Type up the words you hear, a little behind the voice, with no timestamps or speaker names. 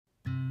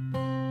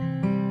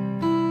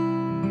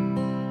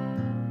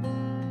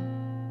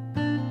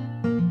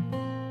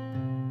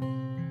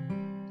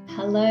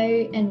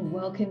Hello and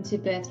welcome to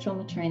Birth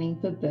Trauma Training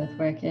for Birth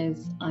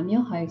Workers. I'm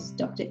your host,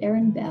 Dr.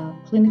 Erin Bow,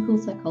 clinical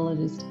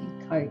psychologist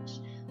and coach,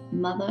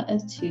 mother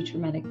of 2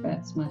 traumatic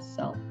births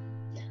myself.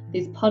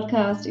 This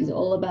podcast is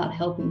all about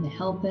helping the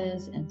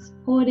helpers and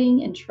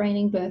supporting and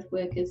training birth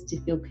workers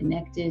to feel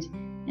connected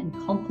and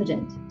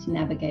confident to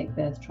navigate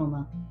birth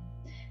trauma.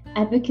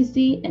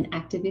 Advocacy and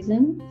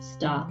activism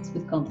starts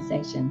with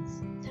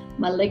conversations.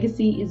 My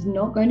legacy is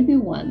not going to be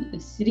one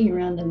of sitting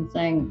around and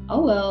saying,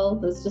 oh well,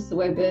 that's just the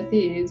way birth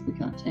is, we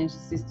can't change the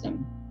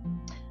system.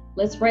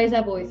 Let's raise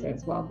our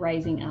voices while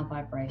raising our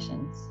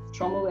vibrations.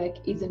 Trauma work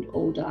isn't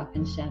all dark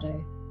and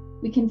shadow.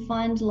 We can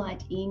find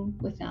light in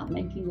without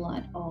making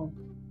light of.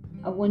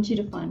 I want you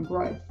to find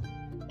growth,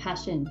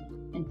 passion,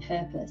 and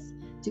purpose,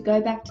 to go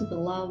back to the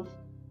love,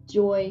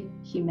 joy,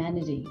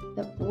 humanity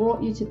that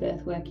brought you to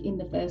birth work in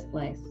the first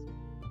place.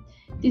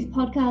 This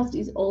podcast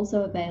is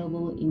also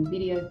available in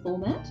video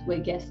format where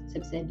guests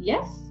have said,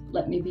 yes,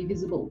 let me be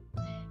visible.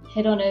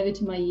 Head on over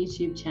to my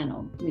YouTube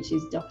channel, which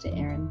is Dr.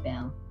 Erin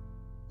Bow.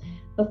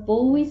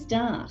 Before we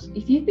start,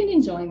 if you've been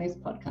enjoying this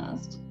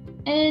podcast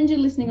and you're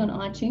listening on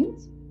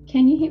iTunes,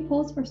 can you hit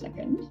pause for a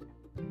second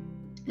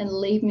and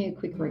leave me a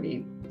quick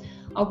review?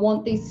 I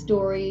want these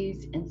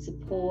stories and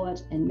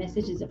support and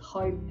messages of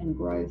hope and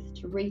growth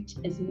to reach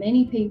as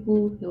many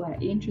people who are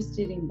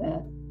interested in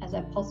birth as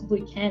I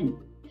possibly can.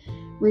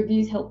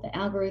 Reviews help the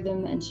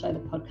algorithm and show the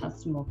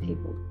podcast to more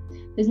people.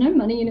 There's no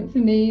money in it for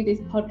me. This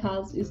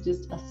podcast is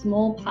just a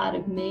small part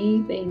of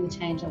me being the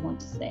change I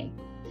want to see.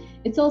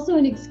 It's also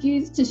an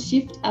excuse to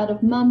shift out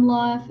of mum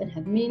life and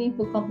have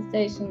meaningful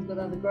conversations with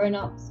other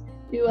grown-ups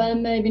who are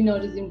maybe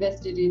not as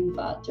invested in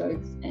fart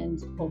jokes and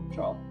Paw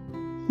Patrol.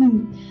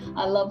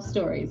 I love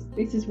stories.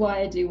 This is why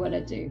I do what I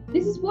do.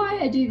 This is why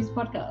I do this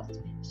podcast.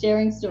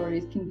 Sharing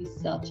stories can be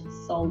such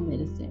soul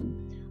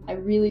medicine. I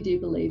really do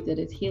believe that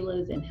as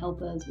healers and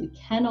helpers, we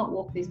cannot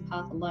walk this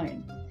path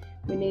alone.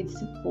 We need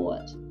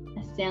support,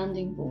 a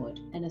sounding board,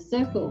 and a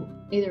circle,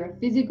 either a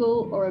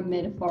physical or a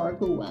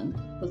metaphorical one,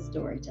 for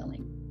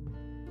storytelling.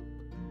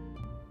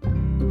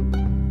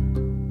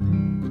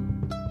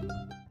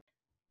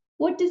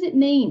 What does it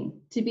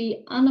mean to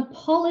be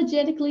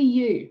unapologetically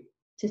you?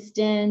 To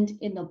stand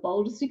in the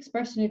boldest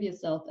expression of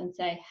yourself and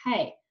say,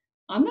 hey,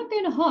 I'm not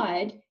going to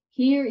hide.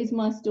 Here is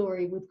my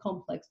story with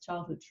complex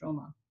childhood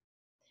trauma.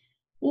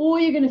 Or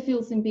you're going to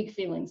feel some big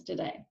feelings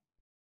today.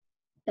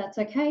 That's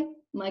okay.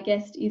 My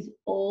guest is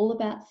all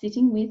about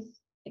sitting with,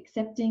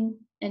 accepting,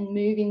 and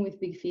moving with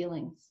big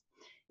feelings.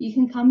 You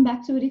can come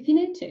back to it if you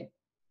need to,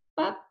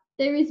 but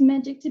there is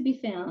magic to be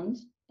found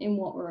in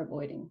what we're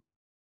avoiding.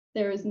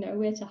 There is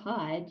nowhere to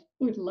hide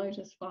with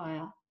Lotus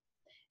Fire.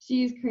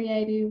 She is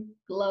creative,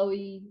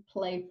 glowy,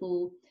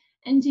 playful,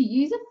 and to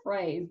use a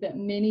phrase that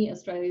many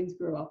Australians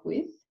grew up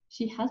with,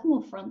 she has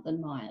more front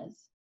than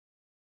Myers.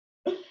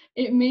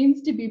 It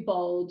means to be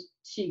bold,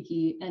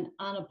 cheeky, and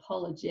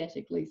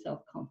unapologetically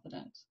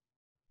self-confident.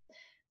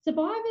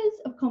 Survivors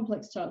of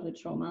complex childhood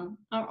trauma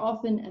are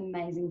often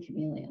amazing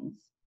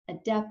chameleons,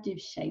 adaptive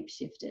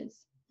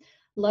shapeshifters.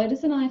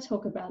 Lotus and I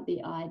talk about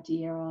the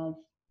idea of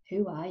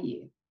who are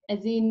you?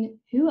 As in,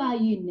 who are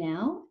you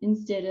now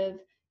instead of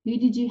who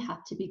did you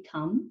have to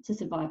become to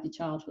survive your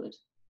childhood?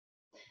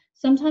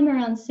 Sometime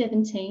around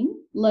 17,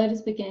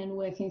 Lotus began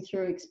working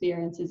through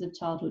experiences of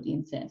childhood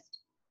incest,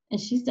 and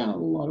she's done a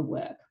lot of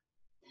work.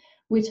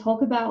 We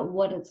talk about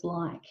what it's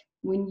like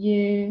when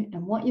you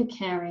and what you're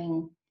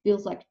carrying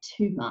feels like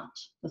too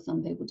much for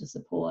some people to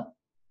support.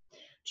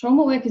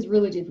 Trauma work is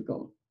really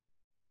difficult,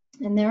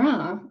 and there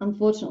are,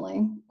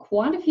 unfortunately,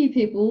 quite a few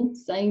people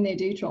saying they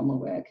do trauma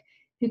work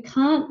who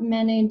can't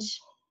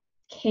manage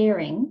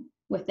caring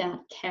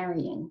without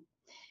carrying,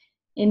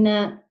 in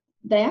that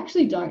they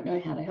actually don't know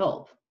how to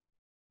help.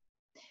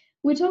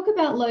 We talk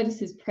about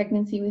Lotus's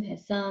pregnancy with her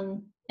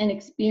son and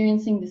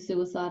experiencing the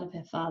suicide of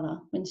her father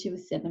when she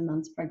was 7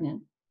 months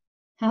pregnant.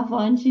 How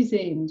fine she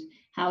seemed,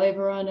 how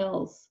everyone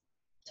else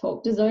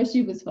talked as though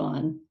she was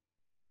fine.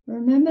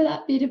 Remember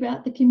that bit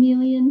about the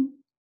chameleon?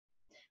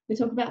 We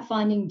talk about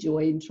finding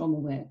joy in trauma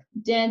work,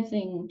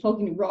 dancing,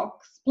 talking to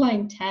rocks,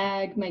 playing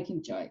tag,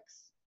 making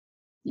jokes.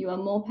 You are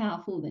more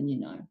powerful than you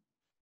know.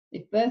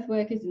 If birth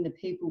workers and the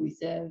people we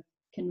serve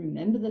can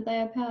remember that they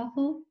are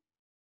powerful,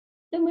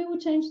 then we will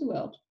change the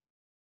world.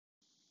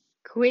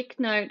 Quick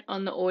note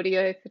on the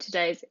audio for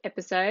today's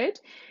episode.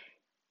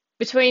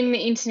 Between the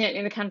internet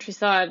in the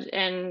countryside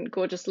and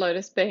gorgeous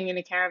Lotus being in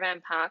a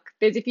caravan park,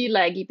 there's a few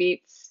laggy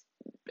bits,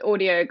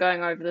 audio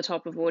going over the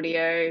top of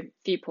audio,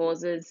 few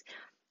pauses.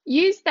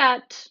 Use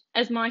that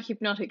as my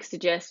hypnotic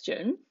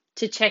suggestion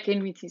to check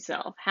in with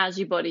yourself. How's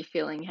your body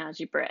feeling? How's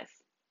your breath?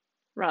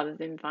 Rather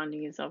than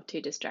finding yourself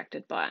too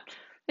distracted by it.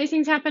 These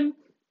things happen,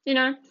 you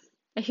know.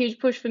 A huge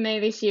push for me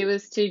this year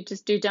was to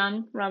just do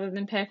done rather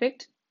than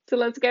perfect. So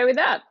let's go with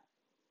that.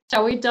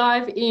 Shall we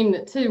dive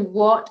into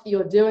what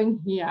you're doing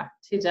here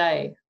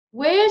today?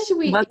 Where should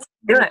we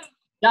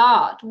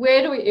start?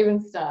 Where do we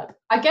even start?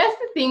 I guess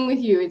the thing with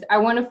you is I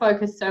want to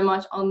focus so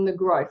much on the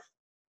growth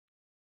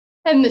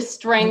and the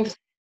strength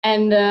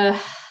and the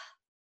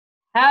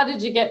how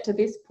did you get to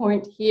this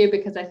point here?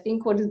 Because I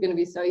think what is going to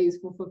be so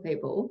useful for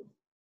people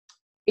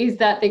is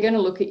that they're going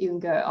to look at you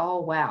and go, oh,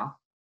 wow,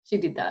 she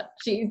did that.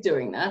 She is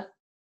doing that.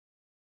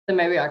 So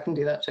maybe I can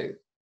do that too.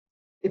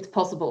 It's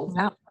possible.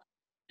 Yeah.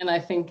 And I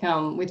think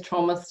with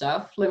trauma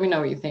stuff, let me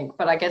know what you think.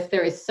 But I guess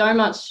there is so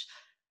much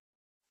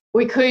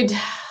we could,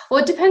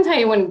 well, it depends how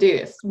you want to do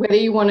this. Whether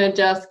you want to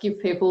just give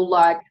people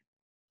like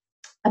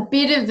a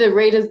bit of the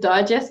Reader's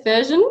Digest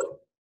version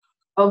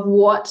of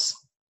what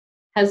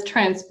has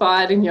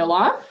transpired in your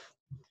life,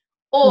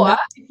 or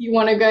if you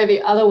want to go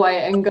the other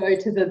way and go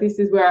to the this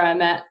is where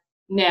I'm at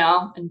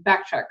now and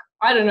backtrack.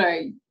 I don't know.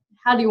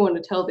 How do you want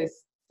to tell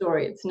this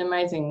story? It's an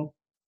amazing...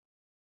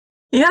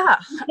 Yeah.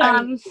 I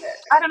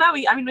don't know.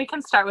 We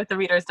can start with the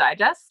Reader's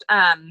Digest.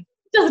 It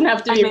doesn't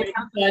have to be Reader's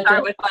Digest.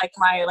 Start with like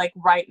my, like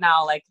right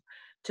now, like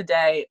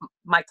today,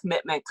 my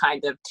commitment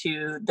kind of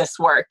to this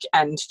work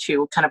and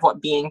to kind of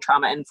what being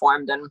trauma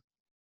informed and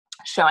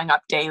showing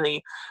up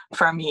daily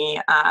for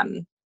me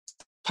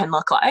can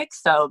look like.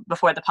 So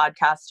before the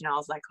podcast, I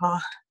was like, oh,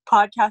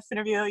 podcast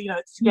interview,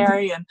 it's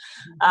scary. And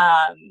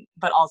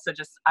but also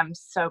just I'm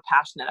so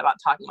passionate about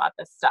talking about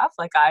this stuff.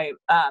 Like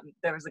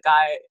there was a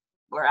guy,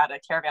 we're at a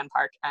caravan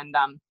park, and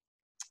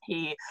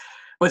he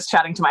was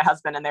chatting to my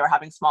husband, and they were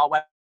having small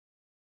weather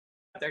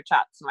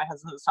chats, and my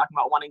husband was talking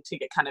about wanting to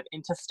get kind of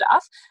into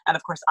stuff, and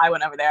of course I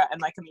went over there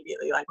and like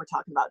immediately like we're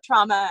talking about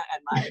trauma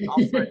and like all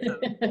sorts of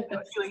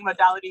healing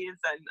modalities,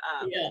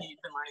 and he'd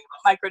been learning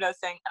about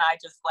microdosing, and I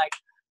just like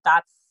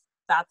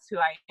that's who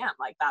I am.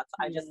 Like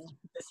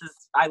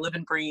I live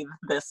and breathe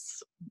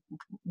this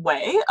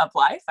way of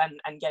life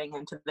and getting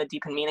into the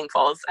deep and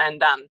meaningfuls.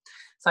 And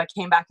so I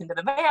came back into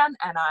the van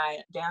and I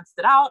danced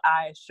it out.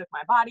 I shook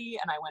my body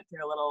and I went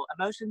through a little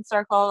emotion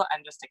circle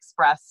and just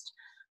expressed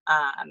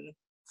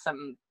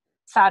some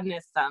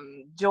sadness,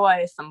 some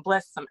joy, some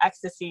bliss, some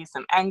ecstasy,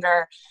 some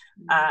anger.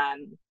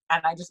 And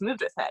I just moved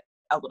with it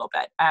a little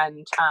bit.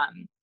 And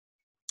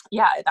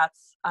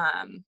that's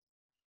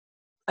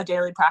a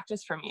daily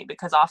practice for me,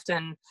 because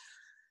often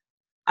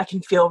I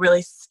can feel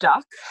really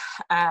stuck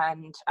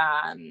and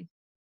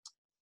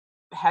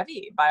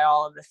heavy by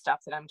all of the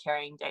stuff that I'm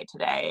carrying day to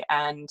day.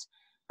 And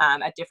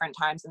at different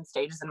times and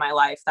stages in my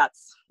life,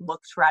 that's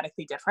looked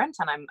radically different.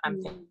 And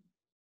I'm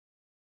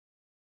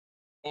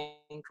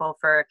thankful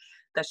for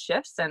the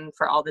shifts and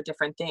for all the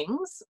different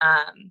things.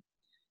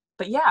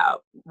 But yeah,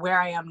 where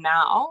I am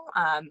now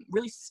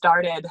really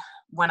started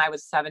when I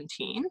was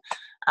 17.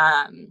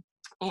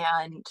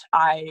 And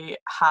I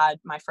had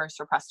my first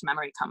repressed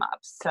memory come up.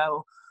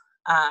 So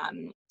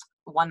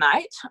one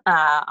night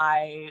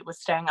I was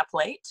staying up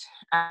late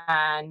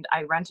and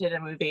I rented a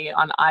movie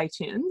on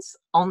iTunes.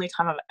 Only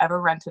time I've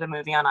ever rented a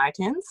movie on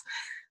iTunes.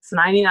 It's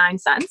 99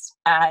 cents.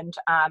 And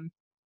a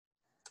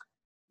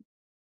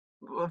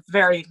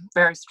very,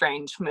 very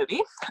strange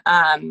movie.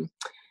 And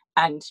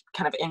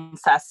kind of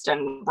incest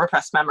and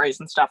repressed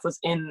memories and stuff was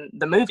in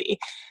the movie.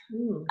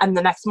 And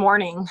the next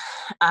morning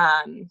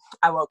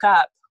I woke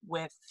up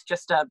with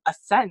just a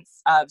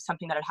sense of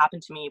something that had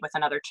happened to me with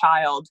another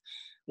child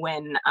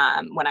when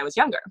I was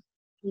younger.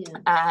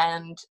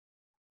 And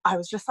I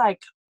was just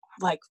like,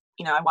 I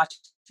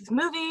watched this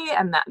movie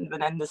and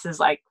then this is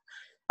like,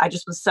 I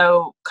just was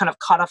so kind of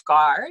caught off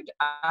guard.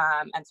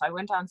 And so I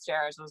went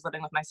downstairs. I was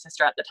living with my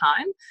sister at the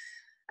time.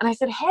 And I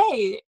said,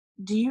 hey,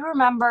 do you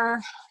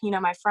remember,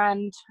 my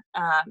friend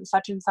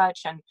such and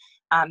such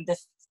and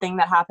this thing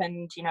that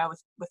happened,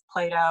 with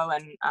Play-Doh?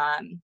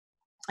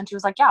 And she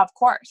was like, yeah, of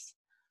course.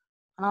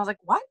 And I was like,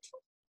 what?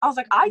 I was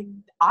like,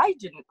 I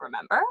didn't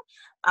remember.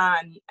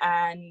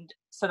 And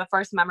so the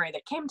first memory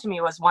that came to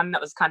me was one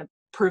that was kind of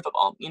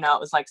provable. It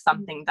was like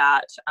something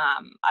that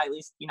at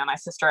least, my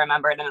sister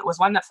remembered. And it was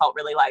one that felt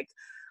really like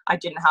I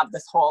didn't have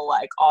this whole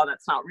like, oh,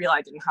 that's not real.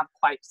 I didn't have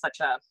quite such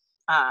a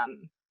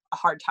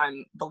hard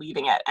time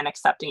believing it and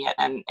accepting it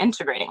and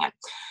integrating it.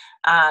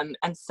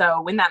 And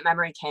so when that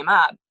memory came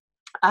up,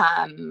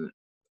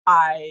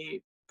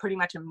 I pretty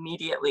much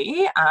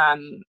immediately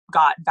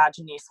got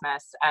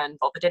vaginismus and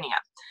vulvodynia.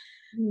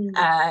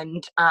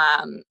 And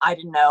I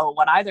didn't know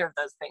what either of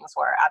those things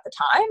were at the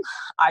time.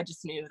 I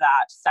just knew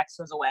that sex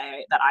was a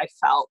way that I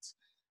felt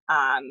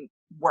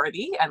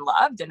worthy and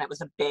loved. And it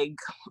was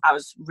I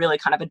was really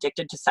kind of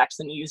addicted to sex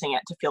and using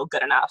it to feel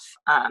good enough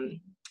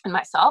in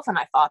myself. And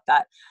I thought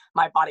that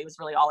my body was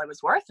really all I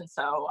was worth. And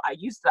so I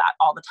used that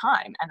all the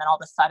time. And then all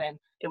of a sudden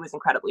it was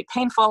incredibly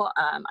painful.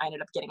 I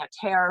ended up getting a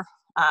tear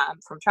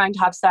from trying to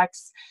have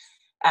sex.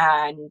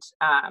 And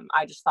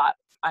I just thought,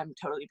 I'm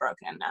totally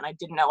broken, and I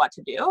didn't know what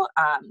to do.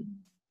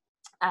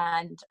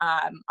 And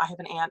I have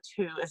an aunt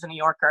who is a New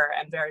Yorker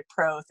and very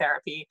pro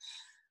therapy.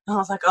 And I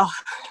was like, oh,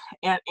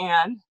 Aunt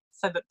Anne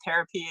said that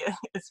therapy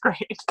is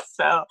great.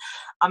 So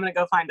I'm going to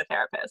go find a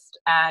therapist.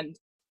 And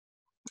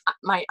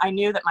I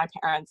knew that my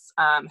parents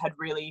had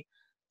really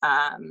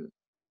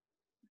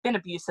been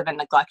abusive and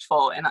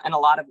neglectful in a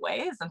lot of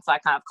ways. And so I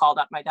kind of called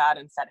up my dad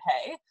and said,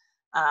 hey,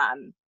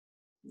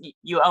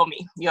 you owe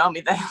me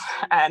this,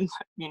 and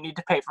you need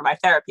to pay for my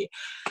therapy.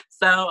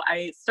 So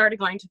I started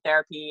going to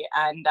therapy,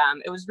 and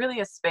it was really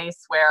a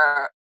space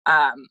where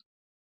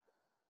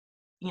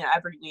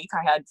every week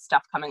I had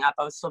stuff coming up.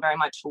 I was still very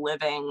much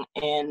living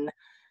in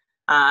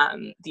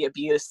the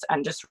abuse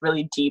and just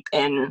really deep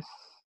in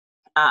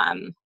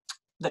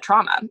the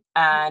trauma.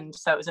 And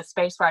so it was a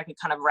space where I could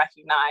kind of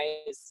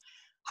recognize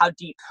how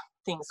deep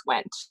things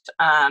went,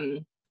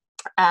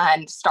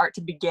 and start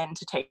to begin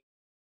to take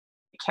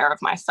care of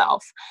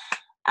myself.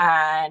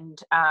 And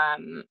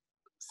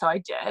so I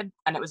did,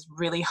 and it was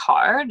really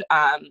hard.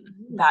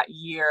 That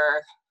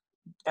year,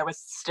 there was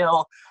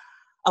still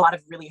a lot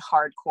of really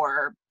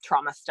hardcore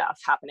trauma stuff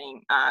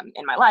happening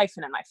in my life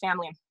and in my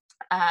family.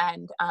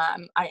 And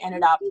I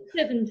ended up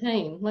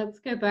 17. Let's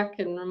go back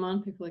and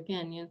remind people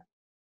again. You're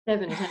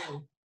 17.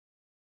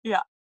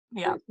 Yeah.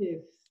 Which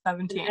is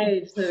 17. an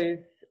age that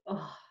is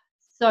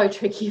so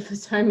tricky for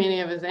so many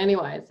of us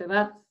anyway. So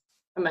that's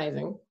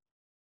amazing.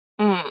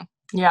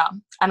 Yeah.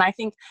 And I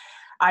think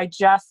I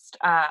just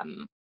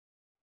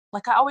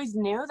like, I always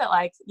knew that,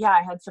 like, yeah,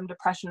 I had some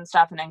depression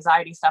stuff and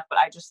anxiety stuff, but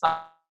I just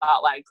thought,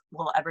 like,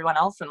 well, everyone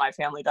else in my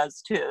family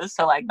does too.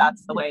 So, like,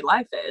 that's the way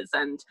life is.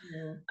 And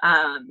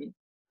and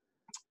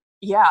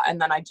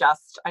then I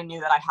knew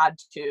that I had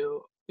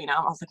to, I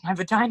was like, my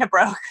vagina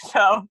broke,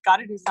 so got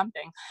to do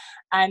something.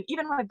 And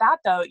even with that,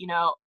 though,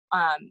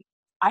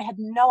 I had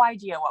no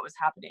idea what was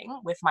happening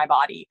with my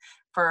body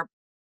for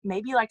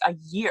maybe like a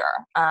year.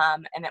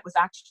 And it was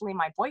actually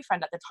my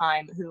boyfriend at the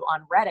time who,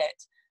 on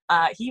Reddit,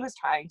 he was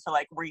trying to,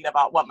 like, read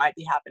about what might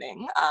be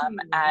happening.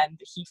 And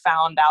he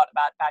found out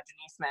about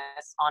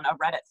vaginismus on a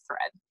Reddit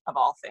thread, of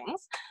all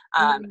things.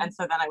 And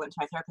so then I went to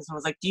my therapist and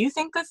was like, do you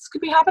think this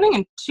could be happening?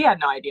 And she had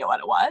no idea what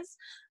it was.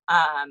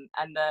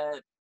 And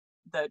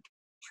the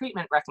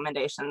treatment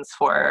recommendations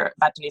for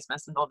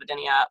vaginismus and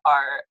vulvodynia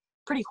are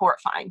pretty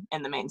horrifying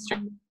in the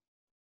mainstream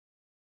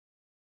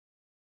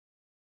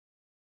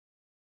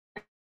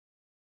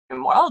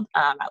world,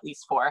 at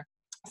least for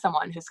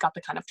someone who's got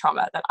the kind of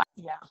trauma that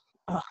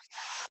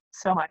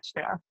so much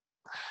there.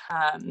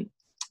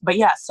 But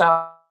yeah, so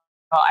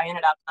I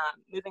ended up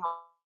moving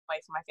away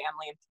from my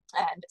family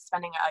and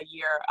spending a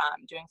year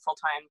doing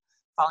full-time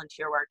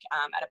volunteer work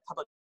at a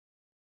public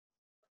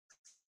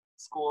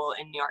school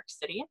in New York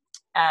City.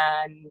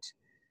 And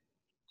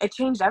it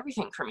changed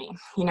everything for me.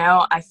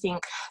 I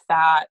think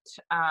that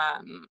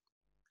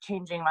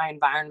changing my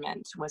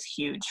environment was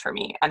huge for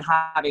me, and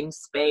having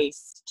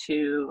space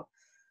to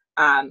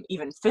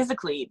even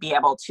physically be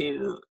able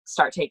to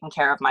start taking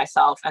care of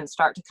myself and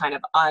start to kind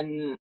of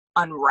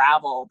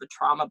unravel the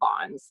trauma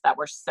bonds that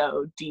were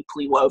so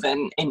deeply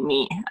woven in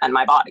me and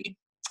my body.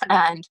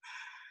 And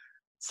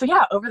so,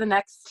 yeah, over the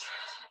next,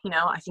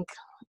 I think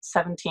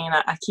 17,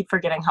 I keep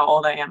forgetting how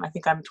old I am. I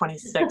think I'm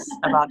 26,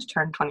 about to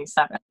turn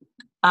 27.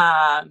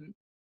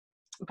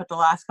 But the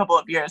last couple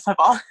of years have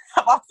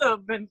also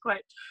been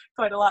quite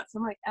a lot. So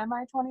I'm like, am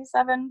I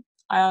 27?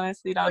 I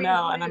honestly don't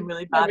know, and I'm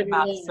really bad at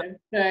math. So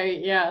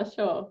yeah,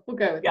 sure, we'll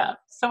go with that.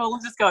 So we'll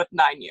just go with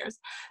 9 years.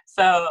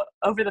 So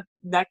over the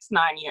next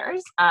 9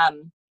 years,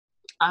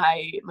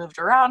 I moved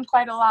around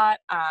quite a lot.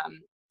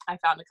 I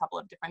found a couple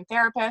of different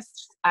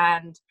therapists,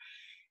 and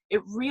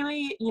it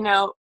really,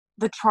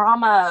 the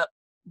trauma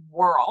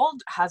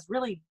world has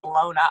really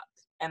blown up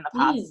in the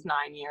past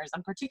 9 years,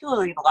 and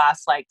particularly the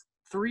last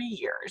 3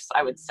 years,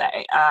 I would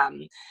say.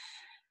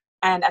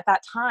 And at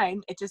that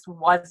time, it just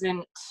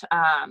wasn't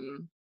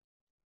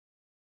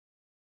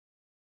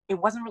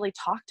really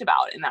talked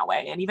about in that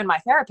way. And even my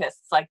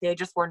therapists, they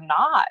just were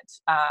not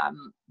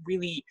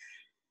really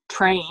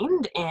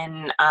trained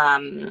in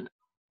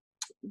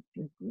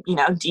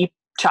deep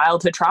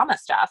childhood trauma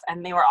stuff.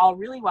 And they were all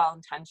really well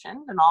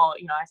intentioned and all,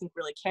 I think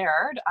really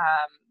cared.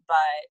 But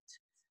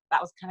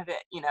that was kind of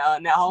it,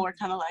 and now we're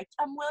kind of like,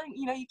 I'm willing,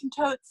 you can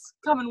totes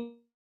come and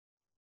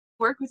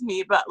work with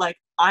me, but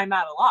I'm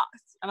at a loss.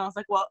 And I was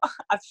like, well,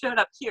 I've showed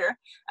up here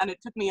and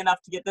it took me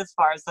enough to get this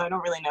far, so I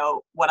don't really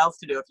know what else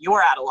to do if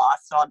you're at a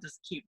loss, so I'll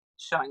just keep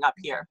showing up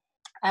here.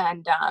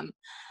 And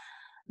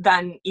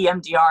then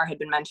EMDR had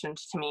been mentioned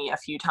to me a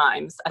few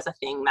times as a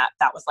thing that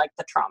was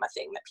the trauma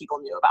thing that people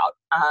knew about.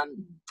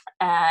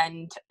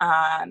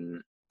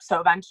 So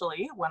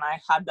eventually, when I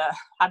had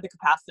the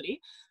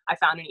capacity, I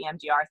found an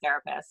EMDR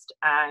therapist,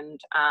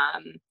 and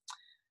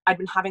I'd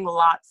been having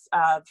lots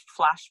of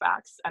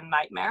flashbacks and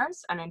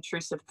nightmares and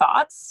intrusive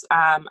thoughts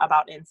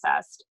about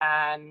incest.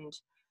 And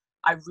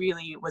I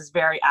really was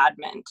very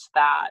adamant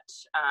that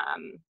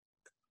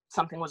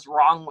something was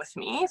wrong with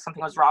me,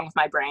 something was wrong with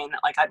my brain,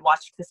 that I'd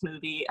watched this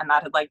movie and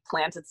that had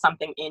planted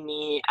something in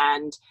me,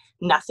 and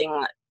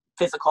nothing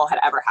physical had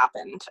ever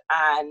happened.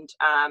 And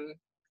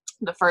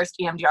the first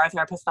EMDR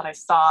therapist that I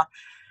saw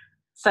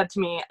said to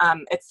me,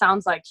 it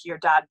sounds like your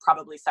dad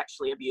probably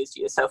sexually abused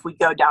you. So if we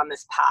go down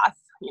this path,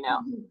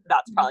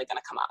 that's probably going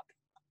to come up.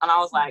 And I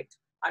was like,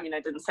 I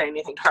didn't say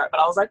anything to her, but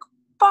I was like,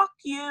 fuck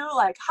you.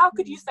 How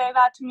could you say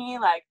that to me?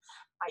 I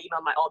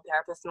emailed my old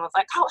therapist and was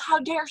like, how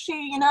dare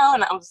she, And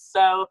I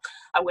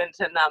went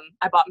and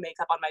I bought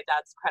makeup on my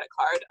dad's credit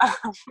card. I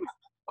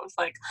was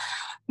like,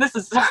 this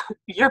is,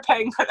 you're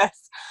paying for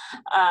this.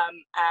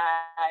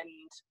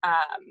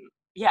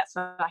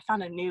 So I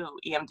found a new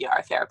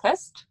EMDR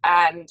therapist,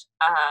 and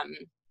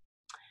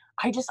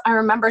I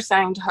remember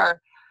saying to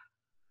her,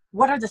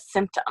 what are the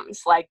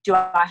symptoms? Like, do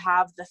I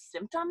have the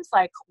symptoms?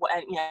 Like,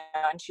 and, you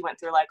know, and she went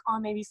through like, oh,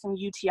 maybe some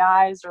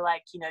UTIs, or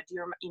like, you know,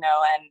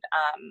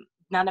 and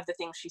none of the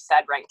things she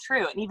said rang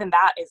true. And even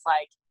that is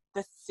like,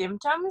 the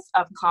symptoms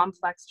of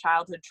complex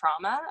childhood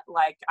trauma,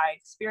 like I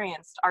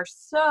experienced, are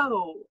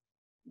so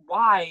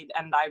wide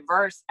and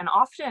diverse, and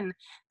often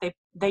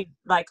they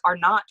like are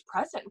not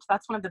present.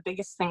 That's one of the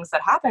biggest things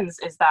that happens,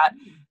 is that,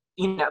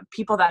 you know,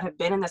 people that have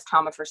been in this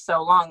trauma for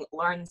so long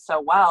learn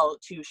so well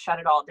to shut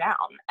it all down.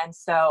 And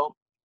so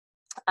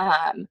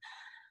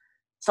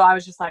so I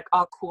was just like,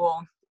 oh,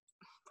 cool,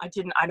 I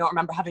don't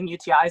remember having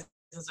UTIs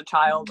as a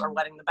child or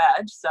wetting the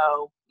bed,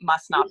 so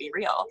must not be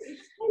real.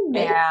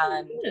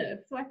 And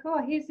it's like,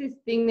 oh, here's this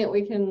thing that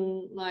we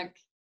can like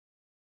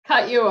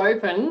cut you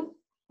open,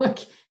 like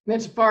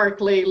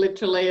metaphorically,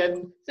 literally,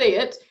 and see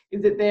it.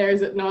 Is it there?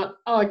 Is it not?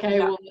 Oh, okay,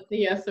 well, it's a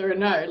yes or a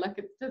no. Like,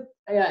 it's just,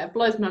 yeah, it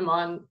blows my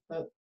mind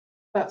that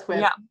that's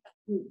where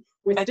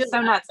it's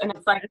so nuts. And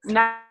it's like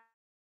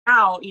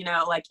now, you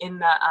know, like in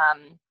the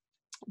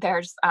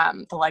there's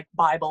the like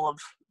Bible of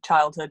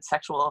childhood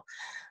sexual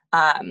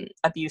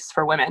abuse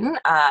for women.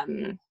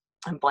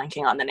 I'm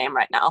blanking on the name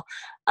right now.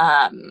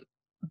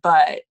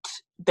 But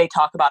they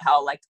talk about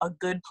how like a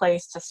good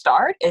place to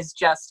start is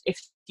just if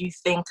you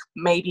think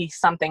maybe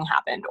something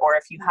happened, or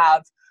if you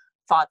have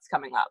thoughts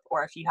coming up,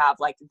 or if you have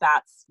like,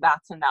 that's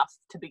enough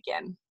to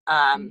begin.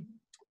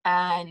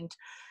 And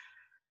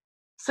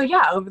so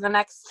yeah, over the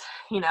next,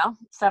 you know,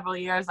 several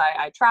years,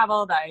 I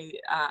traveled. I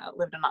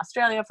lived in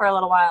Australia for a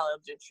little while. I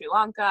lived in Sri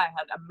Lanka. I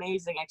had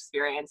amazing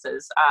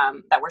experiences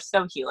that were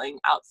so healing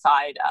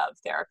outside of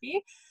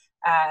therapy.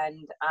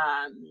 And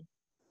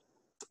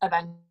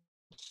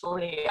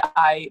eventually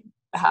I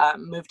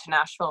moved to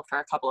Nashville for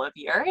a couple of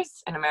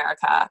years in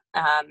America,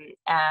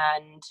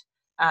 and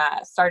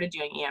started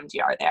doing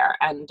EMDR there,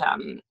 and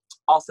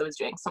also was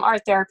doing some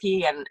art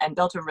therapy, and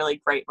built a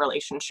really great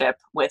relationship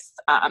with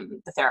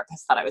the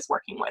therapist that I was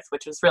working with,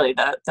 which was really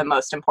the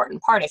most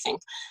important part, I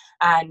think.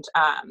 And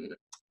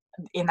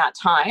in that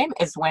time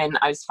is when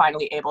I was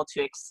finally able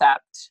to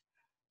accept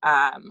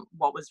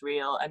what was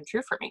real and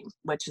true for me,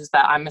 which is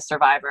that I'm a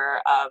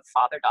survivor of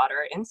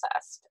father-daughter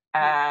incest.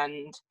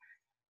 And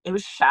it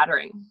was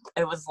shattering.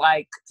 It was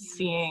like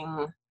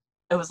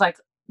it was like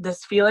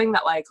this feeling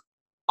that like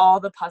all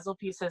the puzzle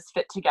pieces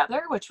fit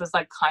together, which was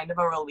like kind of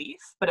a relief,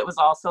 but it was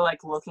also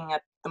like looking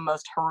at the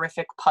most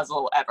horrific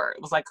puzzle ever.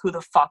 It was like, who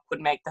the fuck would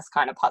make this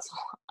kind of puzzle?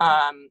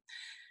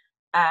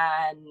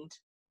 And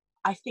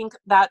I think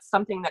that's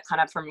something that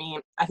kind of, for me,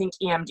 I think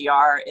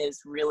EMDR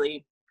is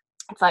really,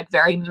 it's like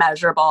very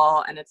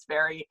measurable, and it's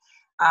very,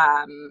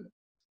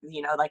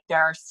 you know, like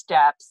there are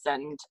steps,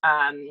 and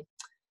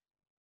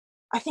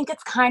I think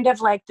it's kind of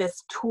like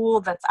this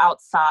tool that's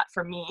outside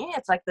for me.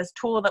 It's like this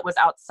tool that was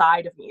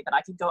outside of me that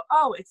I could go,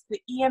 oh, it's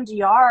the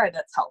EMDR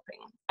that's helping.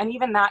 And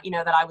even that, you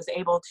know, that I was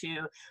able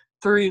to,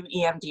 through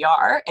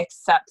EMDR,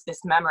 accept this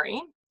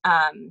memory.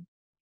 I'm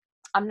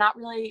not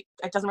really,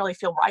 it doesn't really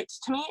feel right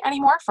to me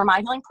anymore for my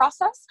healing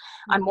process.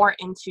 I'm more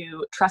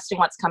into trusting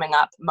what's coming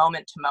up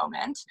moment to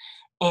moment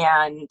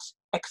and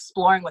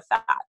exploring with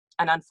that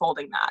and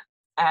unfolding that.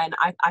 And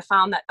I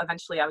found that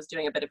eventually I was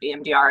doing a bit of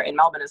EMDR in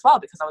Melbourne as well,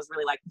 because I was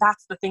really like,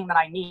 that's the thing that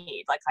I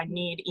need. Like, I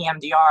need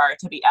EMDR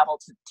to be able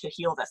to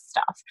heal this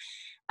stuff.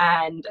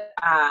 And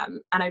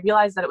I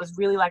realized that it was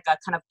really like a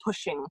kind of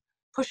pushing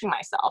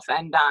myself.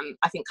 And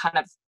I think kind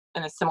of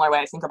in a similar way,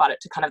 I think about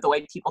it to kind of the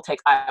way people take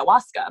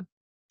ayahuasca.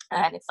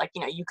 And it's like,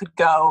 you know, you could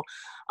go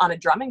on a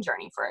drumming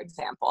journey, for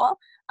example,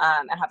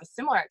 and have a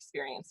similar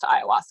experience to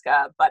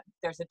ayahuasca, but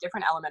there's a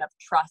different element of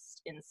trust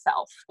in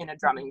self in a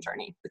drumming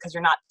journey, because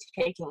you're not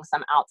taking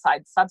some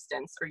outside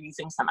substance or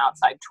using some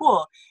outside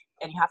tool,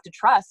 and you have to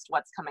trust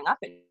what's coming up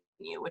in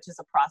you, which is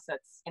a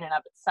process in and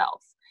of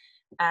itself.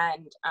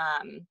 And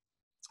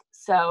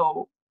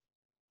so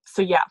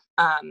yeah,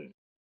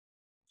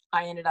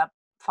 I ended up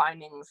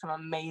finding some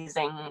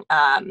amazing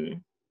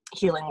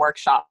healing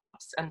workshops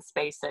and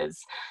spaces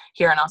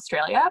here in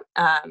Australia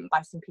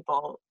by some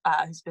people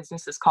whose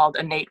business is called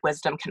Innate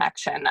Wisdom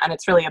Connection. And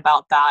it's really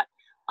about that,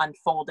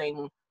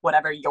 unfolding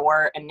whatever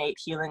your innate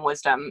healing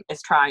wisdom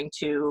is trying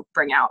to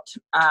bring out.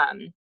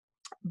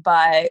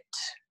 But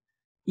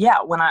yeah,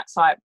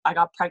 I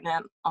got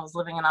pregnant, I was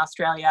living in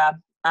Australia,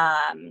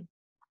 and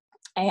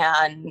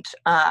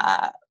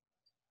I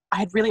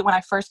had really, when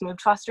I first moved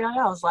to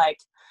Australia, I was like,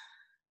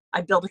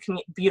 I built a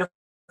beautiful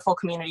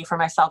community for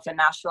myself in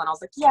Nashville, and I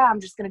was like, yeah, I'm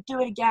just gonna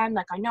do it again,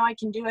 like I know I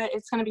can do it,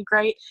 it's gonna be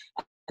great.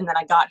 And then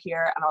I got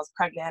here and I was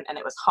pregnant, and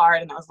it was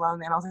hard, and I was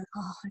lonely, and I was like,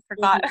 oh, I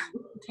forgot.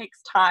 It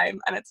takes time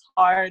and it's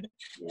hard.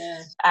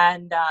 Yeah.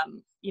 And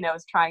you know, I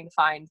was trying to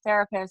find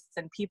therapists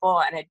and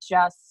people, and it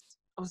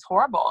was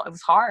horrible. It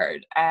was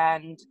hard.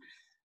 And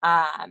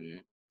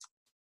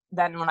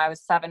then when I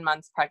was 7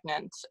 months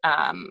pregnant,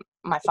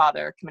 my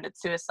father committed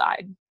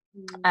suicide.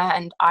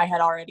 And I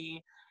had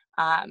already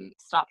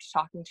stopped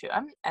talking to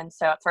him. And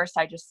so at first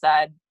I just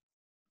said,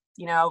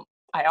 you know,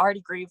 I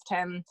already grieved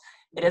him.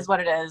 It is what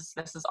it is.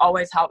 This is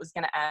always how it was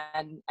going to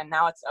end. And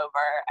now it's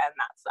over. And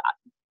that's that.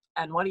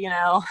 And what do you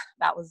know?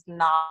 That was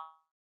not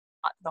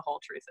the whole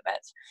truth of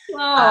it.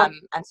 Oh,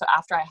 And so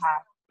after I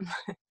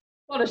had,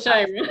 what a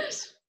shame,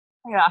 right?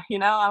 yeah, you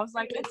know, I was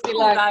like, it's Be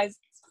cool, like, guys.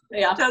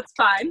 yeah. That's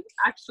fine,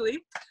 actually.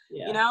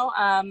 Yeah. You know,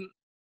 I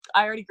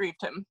already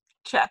grieved him.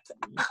 Check.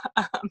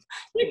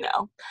 You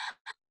know,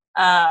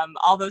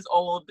 all those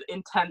old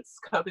intense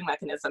coping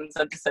mechanisms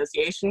of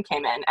dissociation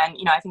came in. And,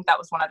 you know, I think that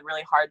was one of the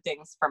really hard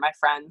things for my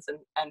friends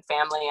and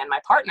family and my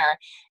partner,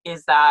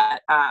 is that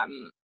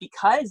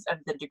because of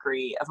the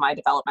degree of my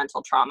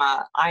developmental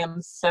trauma, I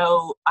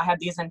have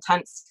these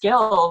intense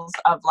skills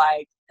of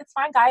like, it's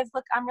fine, guys,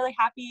 look, I'm really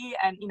happy.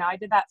 And, you know, I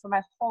did that for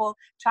my whole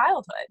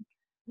childhood.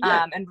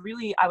 Yeah. And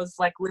really, I was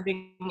like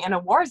living in a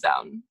war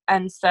zone.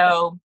 And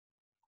so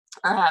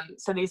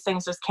so these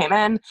things just came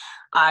in.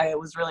 I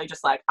was really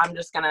just like, I'm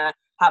just going to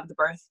have the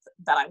birth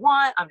that I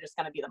want. I'm just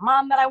going to be the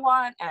mom that I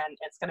want, and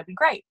it's going to be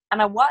great.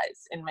 And I was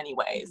in many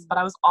ways, but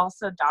I was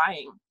also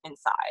dying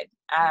inside.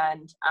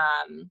 And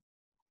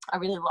I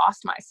really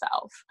lost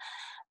myself.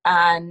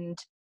 And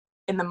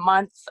in the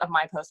months of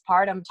my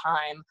postpartum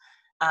time,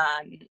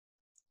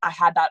 I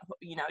had that,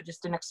 you know,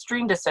 just an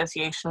extreme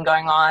dissociation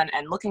going on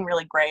and looking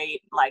really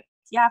great, like,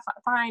 yeah,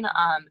 fine.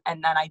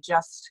 And then I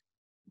just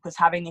was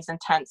having these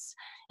intense,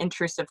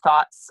 intrusive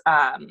thoughts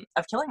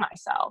of killing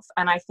myself.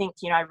 And I think,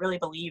 you know, I really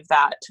believe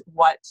that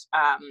what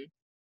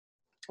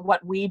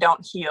we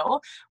don't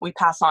heal, we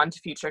pass on to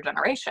future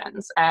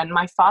generations. And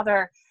my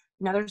father,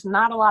 you know, there's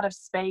not a lot of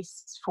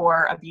space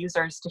for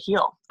abusers to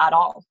heal at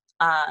all.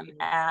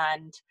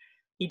 And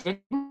he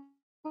didn't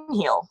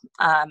heal,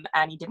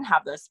 and he didn't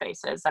have those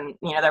spaces. And,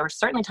 you know, there were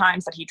certainly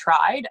times that he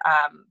tried,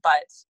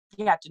 but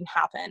yeah, it didn't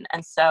happen.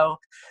 And so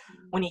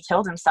when he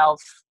killed himself,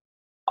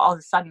 all of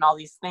a sudden, all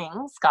these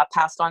things got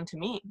passed on to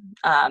me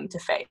to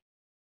face.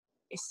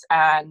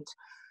 And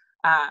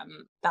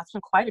that's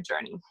been quite a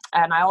journey.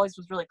 And I always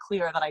was really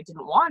clear that I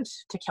didn't want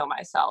to kill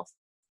myself,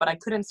 but I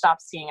couldn't stop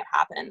seeing it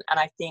happen. And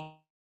I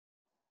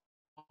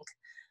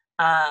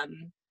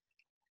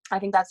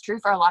think that's true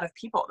for a lot of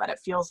people, that it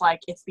feels like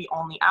it's the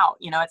only out.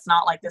 You know, it's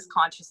not like this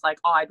conscious, like,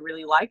 oh, I'd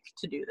really like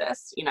to do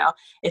this. You know,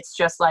 it's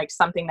just like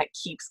something that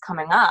keeps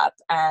coming up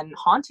and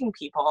haunting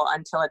people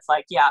until it's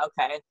like, yeah,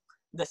 okay,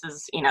 this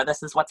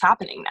is what's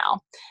happening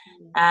now.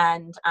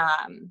 And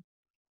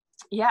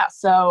yeah,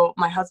 so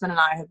my husband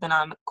and I have been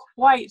on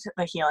quite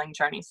the healing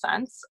journey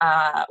since,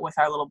 with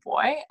our little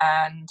boy.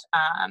 And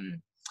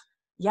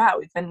yeah,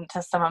 we've been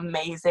to some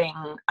amazing,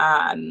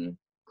 I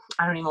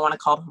don't even want to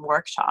call them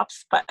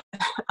workshops, but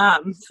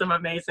some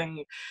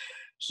amazing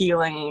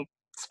healing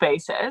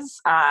spaces.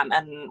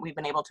 And we've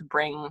been able to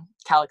bring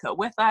Calico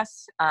with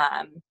us,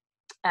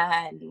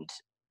 and,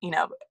 you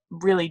know,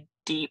 really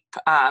deep.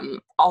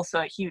 Also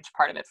a huge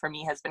part of it for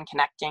me has been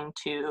connecting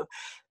to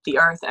the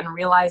earth and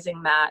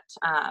realizing that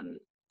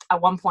at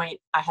one point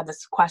I had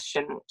this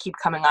question keep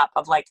coming up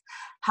of like,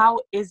 how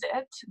is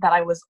it that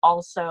I was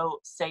also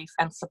safe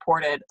and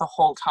supported the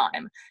whole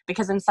time?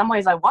 Because in some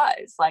ways I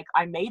was, like,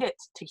 I made it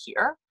to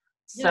here.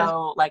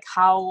 So like,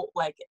 how,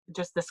 like,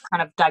 just this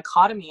kind of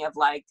dichotomy of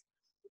like,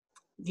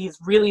 these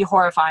really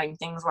horrifying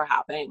things were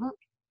happening,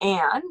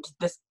 and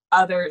this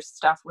other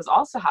stuff was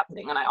also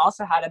happening, and I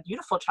also had a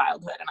beautiful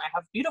childhood, and I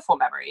have beautiful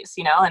memories,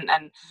 you know,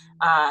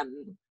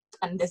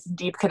 and this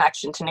deep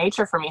connection to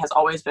nature for me has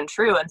always been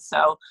true. And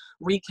so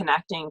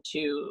reconnecting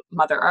to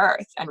Mother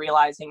Earth and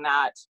realizing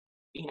that,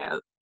 you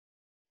know,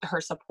 her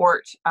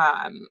support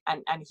and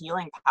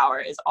healing power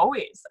is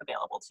always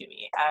available to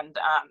me, and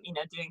you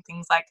know, doing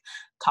things like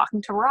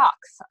talking to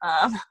rocks.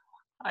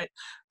 I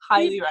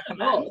highly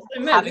recommend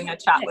having a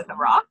chat with a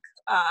rock.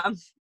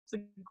 It's a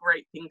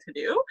great thing to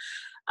do.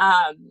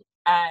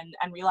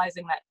 And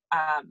realizing that,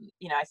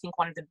 you know, I think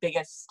one of the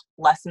biggest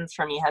lessons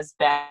for me has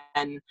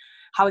been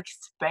how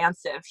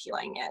expansive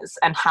healing is,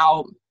 and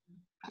how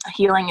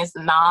healing is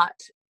not,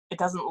 it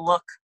doesn't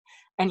look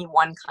any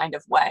one kind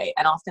of way.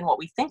 And often what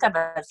we think of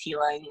as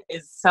healing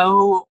is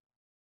so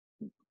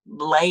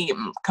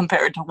lame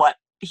compared to what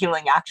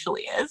healing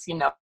actually is, you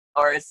know,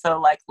 or is so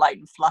like light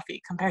and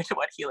fluffy compared to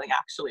what healing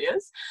actually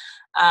is.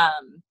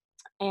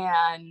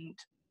 And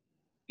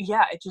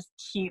yeah, it just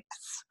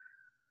keeps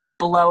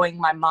blowing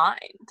my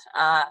mind.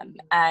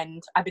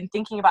 And I've been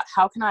thinking about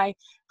how can I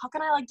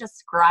like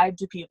describe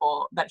to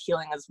people that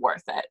healing is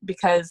worth it,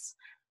 because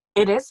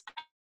it is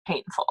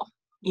painful.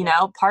 You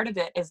know, part of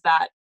it is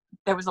that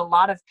there was a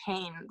lot of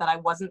pain that I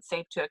wasn't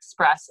safe to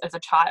express as a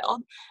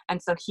child.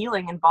 And so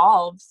healing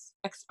involves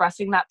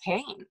expressing that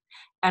pain.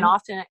 And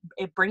often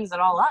it brings it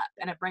all up,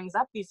 and it brings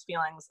up these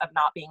feelings of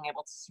not being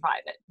able to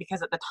survive it,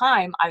 because at the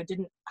time I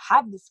didn't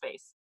have the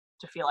space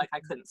to feel like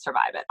I couldn't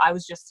survive it. I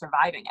was just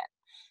surviving it.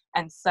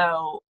 And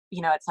so,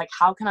 you know, it's like,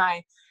 how can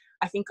I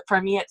think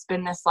for me, it's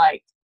been this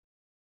like,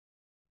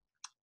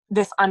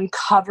 this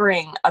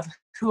uncovering of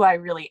who I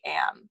really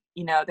am.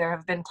 You know, there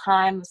have been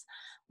times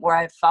where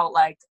I've felt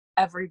like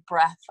every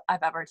breath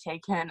I've ever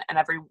taken and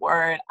every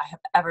word I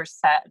have ever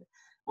said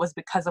was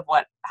because of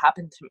what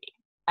happened to me.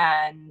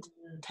 And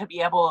to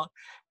be able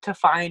to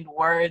find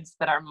words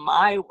that are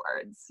my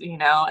words, you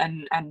know,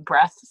 and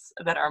breaths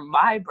that are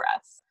my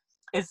breaths,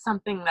 is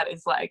something that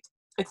is like,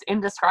 it's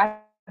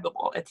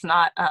indescribable. It's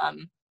not,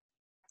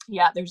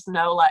 there's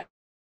no like,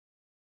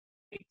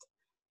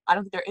 I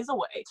don't think there is a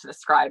way to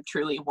describe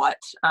truly what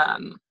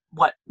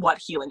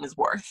healing is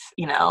worth,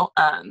 you know?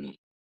 And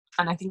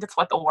I think it's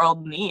what the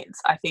world needs.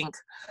 I think,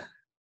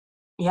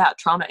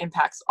 trauma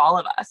impacts all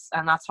of us.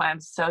 And that's why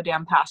I'm so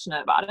damn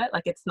passionate about it.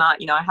 Like, it's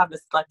not, you know, I have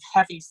this like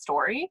heavy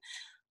story,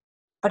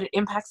 but it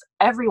impacts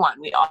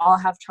everyone. We all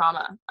have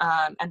trauma,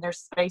 and there's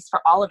space for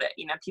all of it.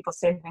 You know, people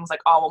say things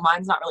like, oh, well,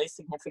 mine's not really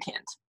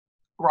significant.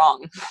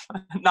 Wrong.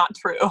 Not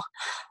true.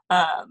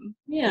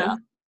 Yeah.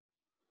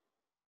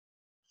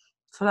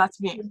 So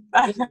that's me.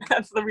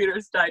 That's the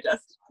Reader's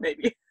Digest,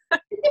 maybe.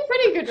 It's a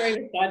pretty good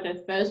Reader's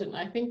Digest version.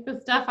 I think the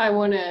stuff I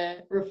want to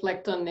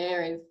reflect on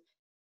there is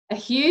a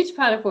huge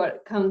part of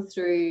what comes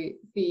through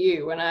for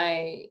you when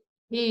I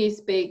hear you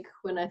speak,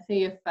 when I see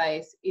your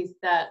face, is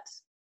that,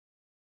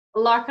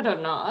 like it or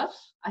not,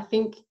 I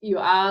think you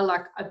are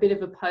like a bit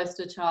of a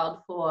poster child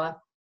for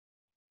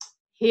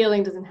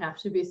healing doesn't have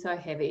to be so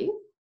heavy.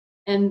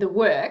 And the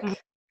work,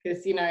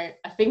 because, you know,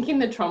 I think in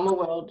the trauma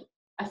world,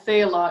 I see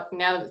a lot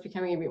now that it's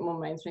becoming a bit more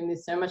mainstream,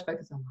 there's so much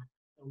focus on like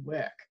the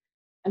work.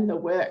 And the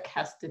work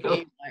has to be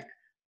like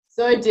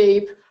so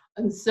deep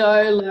and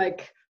so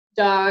like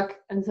dark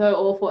and so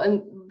awful.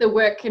 And the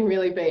work can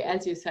really be,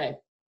 as you say,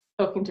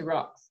 talking to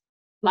rocks,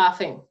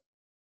 laughing,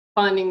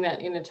 finding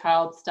that inner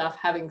child stuff,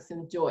 having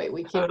some joy.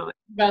 We can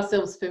give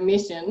ourselves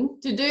permission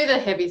to do the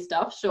heavy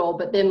stuff, sure,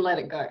 but then let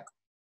it go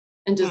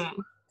and just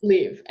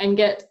live and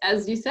get,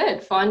 as you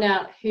said, find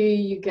out who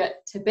you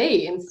get to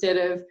be instead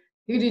of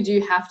who did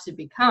you have to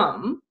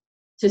become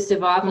to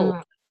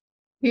survival.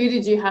 Who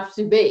did you have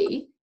to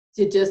be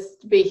to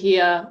just be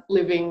here,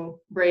 living,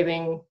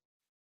 breathing,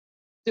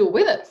 still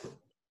with us?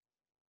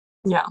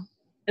 Yeah.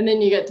 And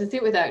then you get to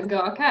sit with that and go,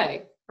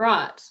 okay,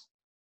 right,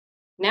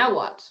 now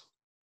what?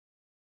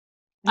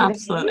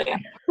 Absolutely.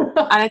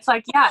 And it's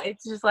like,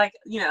 it's just like,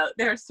 you know,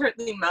 there are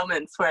certainly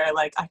moments where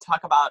like I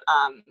talk about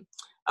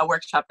a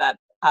workshop that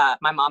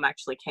my mom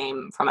actually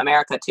came from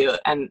America to,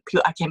 and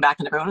I came back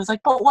and everyone was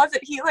like, but was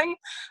it healing?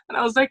 And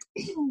I was like,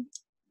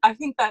 I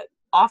think that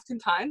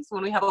oftentimes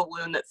when we have a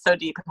wound that's so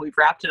deep and we've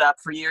wrapped it up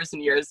for years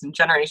and years and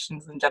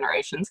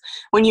generations,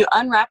 when you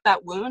unwrap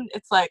that wound,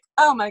 it's like,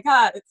 oh my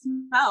God, it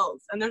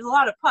smells and there's a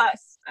lot of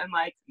pus and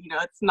like, you know,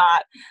 it's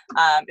not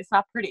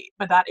pretty,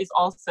 but that is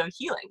also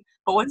healing.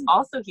 But what's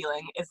also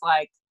healing is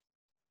like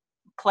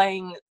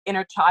playing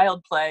inner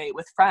child play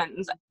with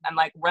friends and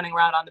like running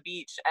around on the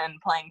beach and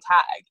playing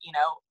tag. You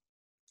know,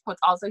 what's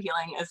also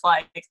healing is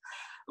like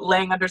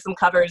laying under some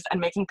covers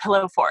and making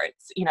pillow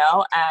forts, you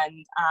know,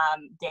 and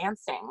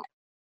dancing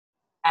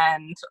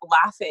and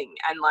laughing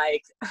and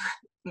like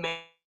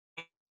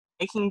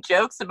making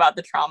jokes about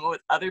the trauma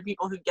with other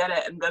people who get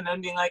it, and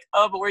then being like,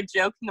 oh, but we're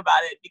joking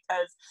about it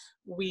because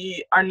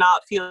we are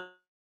not feeling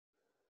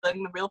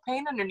the real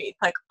pain underneath.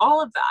 Like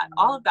all of that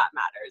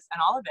matters,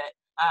 and all of it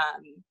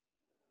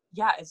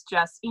it's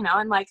just, you know,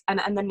 and like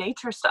and the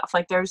nature stuff,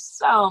 like there's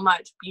so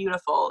much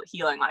beautiful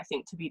healing I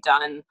think to be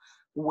done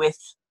with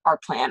our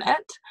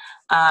planet,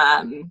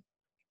 and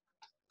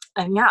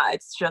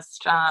it's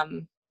just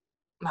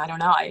I don't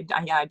know, I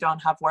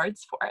don't have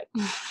words for it.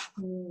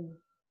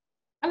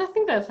 And I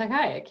think that's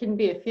okay. It can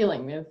be a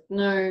feeling. There's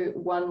no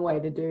one way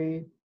to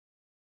do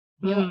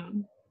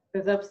healing.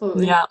 There's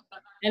absolutely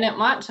and it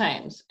might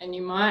change, and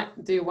you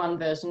might do one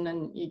version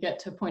and you get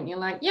to a point and you're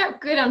like, yeah,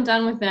 good, I'm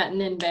done with that, and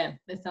then bam,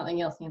 there's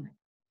something else and you're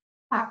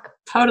like, fuck,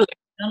 totally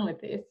I'm done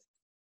with this.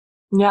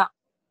 Yeah,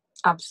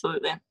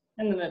 absolutely.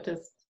 And then it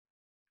just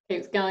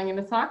keeps going in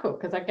a cycle,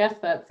 because I guess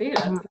that's it.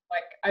 It's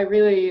like I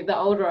really, the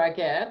older I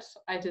get,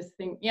 I just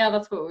think,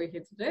 that's what we're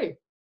here to do.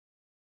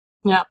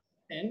 Yeah.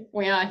 And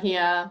we are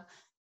here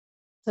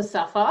to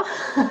suffer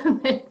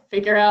and then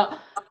figure out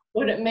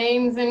what it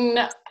means and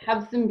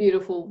have some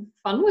beautiful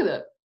fun with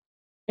it.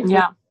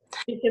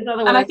 Because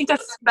otherwise, and I think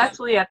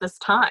especially at this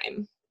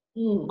time,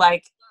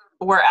 like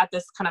we're at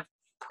this kind of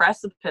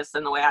precipice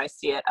in the way I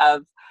see it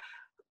of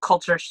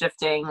culture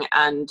shifting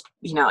and,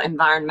 you know,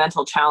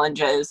 environmental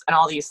challenges and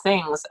all these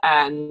things.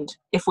 And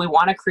if we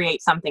want to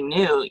create something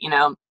new, you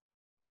know,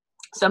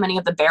 so many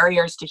of the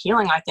barriers to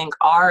healing, I think,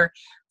 are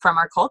from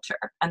our culture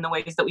and the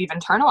ways that we've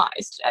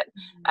internalized it.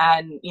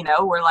 And, you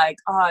know, we're like,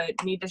 oh, I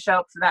need to show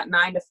up for that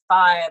 9 to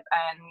 5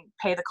 and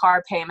pay the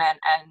car payment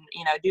and,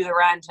 you know, do the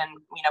rent. And,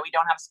 you know, we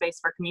don't have space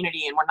for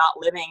community, and we're not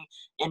living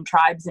in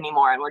tribes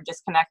anymore. And we're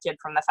disconnected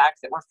from the fact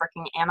that we're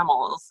freaking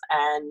animals.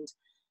 And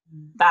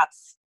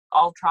that's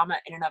all trauma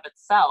in and of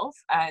itself.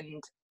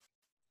 And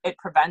it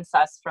prevents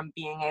us from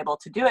being able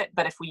to do it.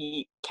 But if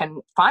we can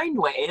find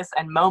ways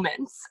and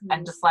moments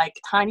and just like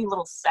tiny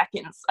little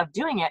seconds of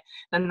doing it,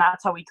 then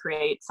that's how we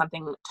create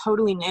something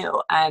totally new.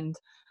 And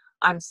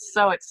I'm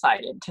so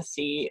excited to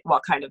see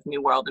what kind of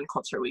new world and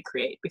culture we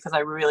create, because I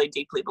really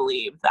deeply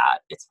believe that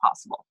it's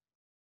possible.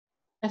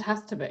 It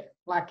has to be.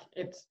 Like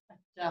it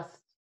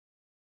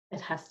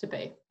has to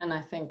be. And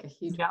I think a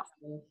huge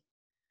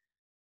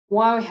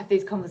why we have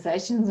these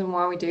conversations and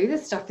why we do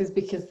this stuff is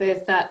because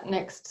there's that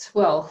next,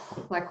 well,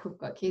 like we've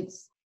got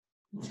kids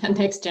It's that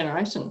next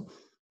generation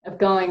of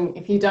going,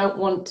 if you don't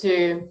want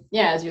to,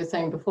 yeah, as you were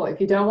saying before,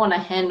 if you don't want to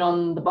hand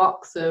on the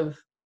box of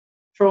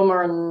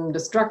trauma and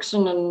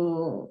destruction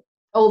and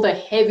all the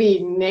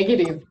heavy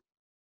negative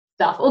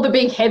stuff, all the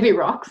big heavy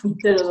rocks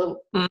instead of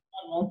the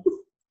ones,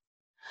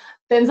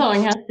 then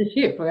something has to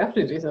shift. We have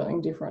to do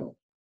something different.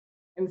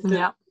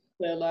 Instead,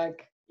 they're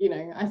like, you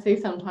know, I see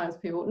sometimes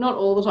people, not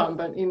all the time,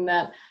 but in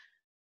that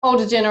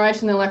older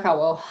generation, they're like, oh,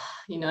 well,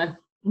 you know,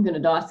 I'm going to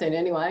die soon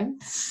anyway.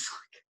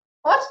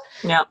 What?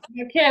 Yeah. I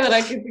don't care that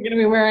I could be going to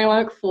be wearing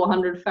like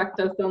 400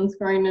 factor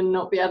sunscreen and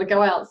not be able to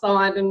go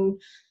outside and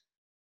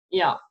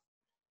yeah.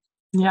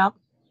 Yeah,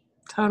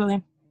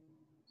 totally.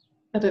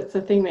 But it's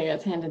a thing that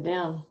gets handed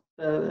down,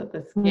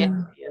 the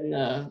scarcity and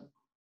the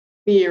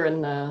fear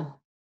and the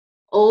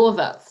all of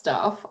that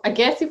stuff. I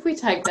guess if we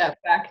take that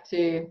back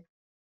to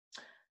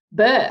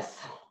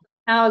birth,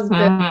 how's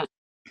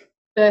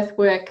birth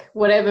work,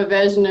 whatever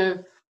version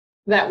of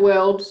that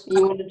world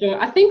you want to do?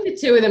 I think the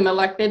two of them are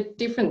like, they're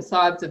different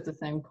sides of the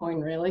same coin,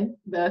 really.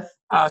 Birth.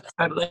 Oh,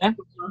 totally.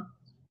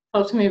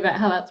 Talk to me about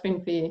how that's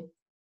been for you.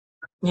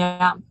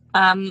 Yeah.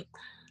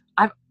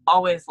 I've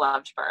always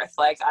loved birth,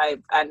 like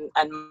and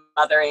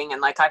mothering,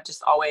 and like I've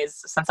just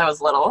always, since I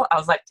was little, I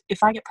was like,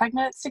 if I get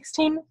pregnant at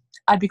 16,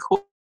 I'd be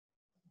cool.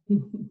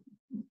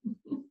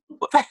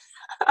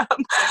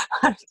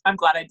 I'm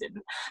glad I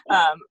didn't.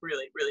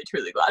 Really, really,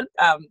 truly glad.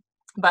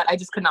 But I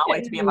just could not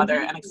wait to be a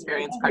mother and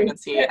experience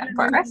pregnancy and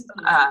birth.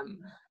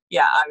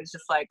 Yeah, I was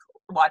just like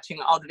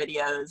watching all the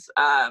videos.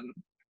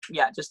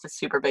 Yeah, just a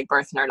super big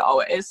birth nerd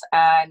always.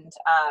 And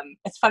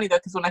it's funny though,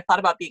 because when I thought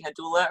about being a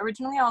doula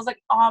originally, I was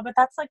like, oh, but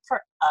that's like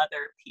for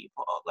other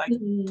people. Like,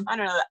 I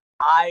don't know that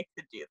I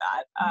could do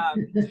that.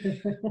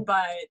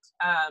 But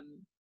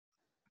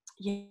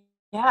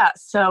yeah,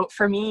 so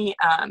for me,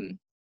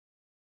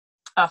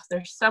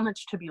 there's so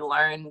much to be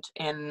learned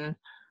in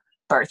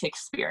birth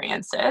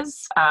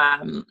experiences.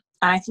 And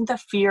I think the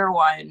fear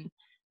one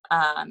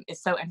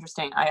is so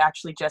interesting. I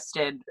actually just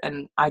did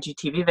an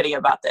IGTV video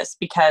about this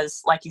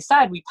because, like you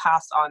said, we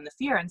pass on the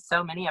fear, and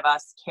so many of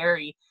us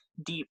carry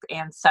deep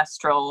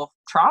ancestral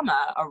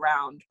trauma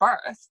around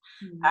birth.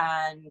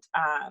 And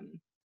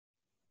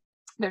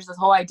there's this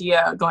whole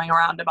idea going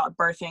around about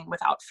birthing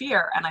without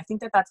fear, and I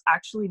think that that's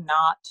actually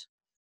not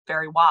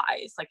very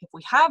wise. Like, if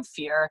we have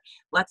fear,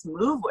 let's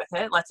move with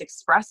it, let's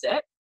express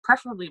it,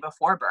 preferably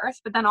before birth,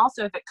 but then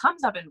also if it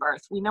comes up in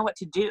birth, we know what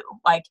to do.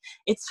 Like,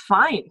 it's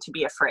fine to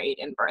be afraid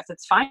in birth,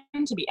 it's fine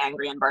to be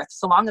angry in birth,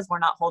 so long as we're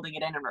not holding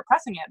it in and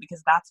repressing it,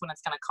 because that's when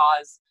it's going to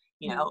cause,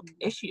 you know,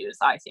 issues,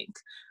 I think.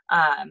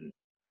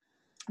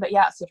 But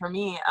yeah, so for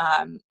me,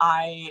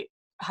 I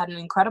had an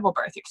incredible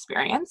birth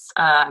experience,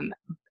 and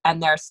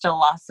there are still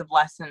lots of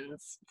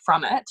lessons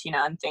from it, you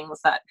know, and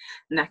things that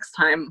next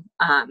time,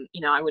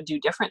 you know, I would do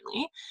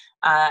differently.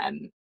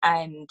 And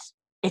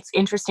it's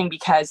interesting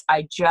because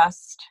I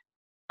just,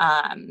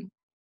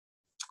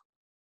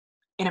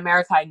 in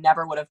America, I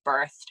never would have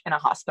birthed in a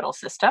hospital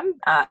system,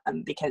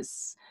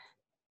 because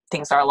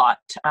things are a lot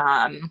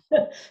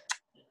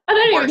I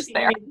don't worse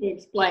even there. need to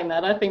explain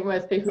that. I think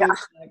most people are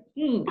like,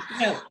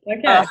 yeah,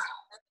 okay.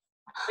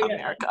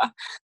 America.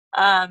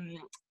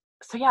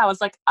 So yeah,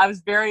 I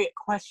was very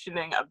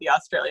questioning of the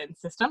Australian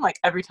system. Like,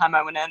 every time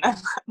I went in, and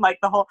like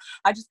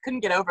I just couldn't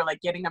get over like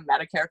getting a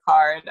Medicare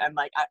card, and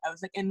like I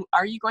was like, and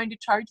are you going to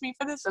charge me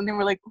for this? And they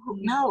were like,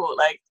 no,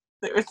 like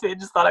they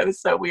just thought I was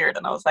so weird,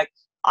 and I was like,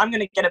 I'm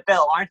gonna get a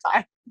bill, aren't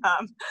I?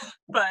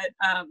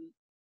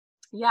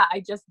 Yeah, I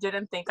just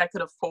didn't think I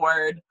could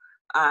afford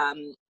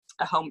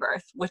a home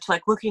birth, which,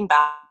 like, looking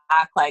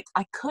back, like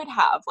I could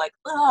have, like,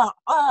 like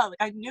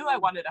I knew I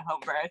wanted a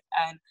home birth,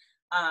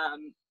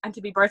 and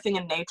to be birthing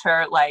in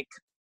nature, like,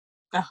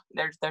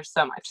 there's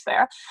so much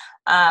there.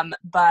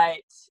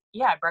 But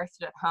yeah, I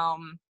birthed at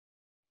home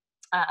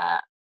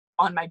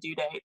on my due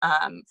date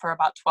for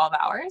about 12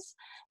 hours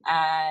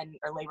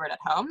or labored at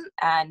home.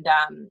 And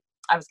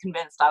I was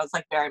convinced, I was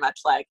like, very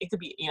much like, it could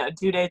be, you know,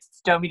 due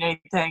dates don't mean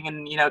anything,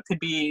 and, you know, it could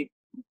be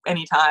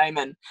anytime.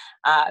 And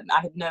I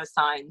had no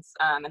signs.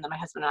 And then my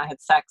husband and I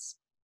had sex.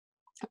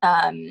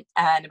 And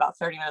about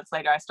 30 minutes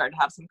later, I started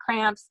to have some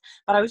cramps,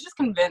 but I was just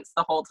convinced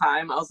the whole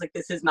time. I was like,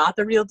 this is not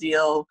the real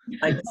deal.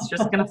 Like, it's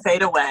just going to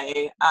fade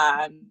away.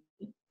 And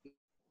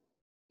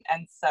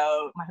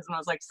so my husband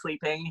was like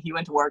sleeping. He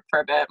went to work for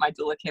a bit. My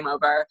doula came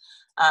over,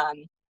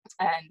 and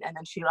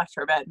then she left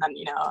for a bit. And then,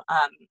 you know,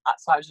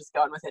 so I was just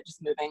going with it,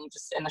 just moving,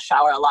 just in the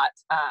shower a lot.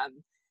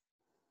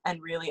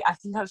 And really, I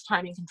think I was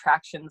timing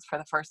contractions for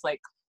the first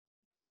like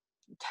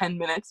 10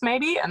 minutes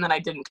maybe, and then I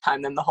didn't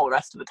time them the whole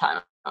rest of the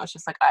time. I was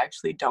just like, I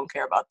actually don't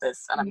care about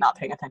this, and I'm not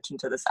paying attention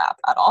to this app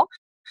at all.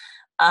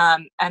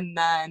 And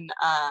then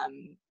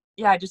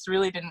yeah, I just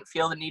really didn't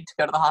feel the need to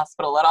go to the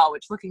hospital at all,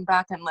 which, looking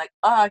back, I'm like,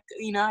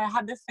 you know, I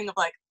had this thing of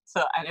like,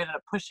 so I ended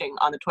up pushing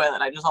on the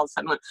toilet. I just all of a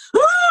sudden went,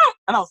 ah!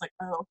 And I was like,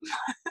 oh,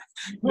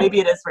 maybe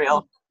it is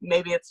real.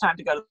 Maybe it's time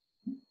to go to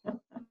the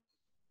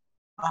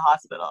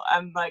hospital.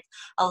 And like,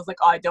 I was like,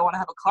 oh, I don't want to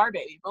have a car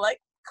baby, but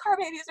like, car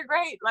babies are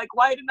great. Like,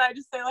 why didn't I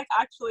just say, like,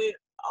 actually,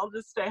 I'll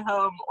just stay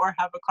home or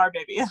have a car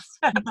baby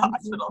instead of the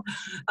hospital?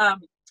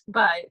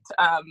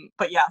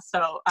 But yeah,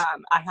 so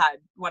I had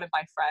one of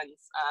my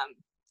friends,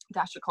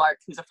 Dasha Clark,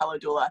 who's a fellow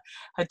doula,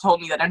 had told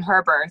me that in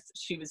her birth,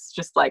 she was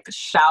just like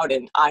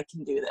shouting, "I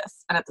can do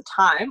this." And at the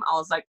time, I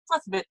was like,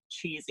 that's a bit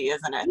cheesy,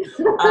 isn't it?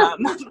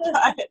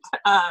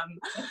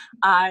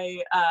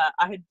 I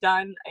had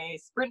done a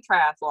sprint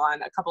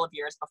triathlon a couple of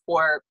years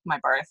before my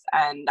birth,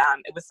 and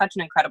it was such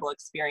an incredible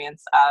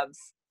experience of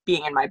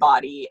being in my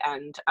body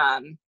and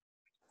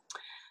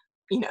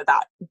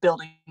that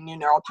building new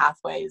neural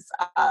pathways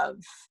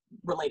of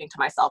relating to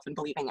myself and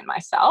believing in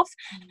myself.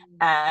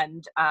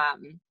 And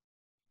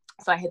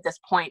so I hit this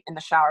point in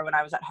the shower when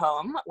I was at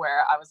home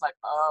where I was like,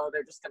 oh,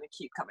 they're just going to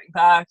keep coming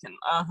back, and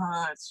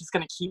it's just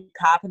going to keep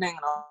happening.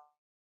 And I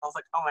was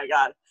like, oh my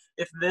God,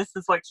 if this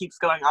is what keeps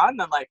going on,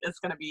 then like it's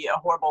going to be a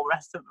horrible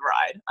rest of the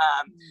ride.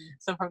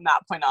 So from that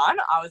point on,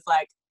 I was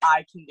like,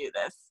 I can do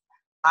this.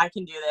 I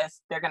can do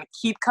this. They're going to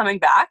keep coming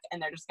back, and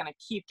they're just going to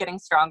keep getting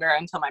stronger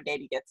until my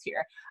baby gets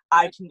here.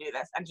 I can do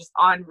this. And just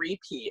on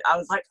repeat, I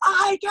was like,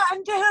 I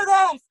can do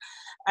this.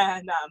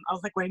 And I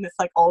was like wearing this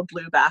like old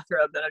blue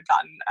bathrobe that I'd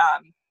gotten,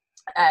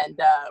 and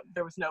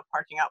there was no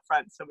parking out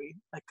front, so we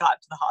like got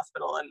to the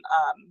hospital, and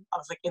I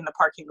was like in the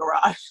parking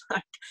garage,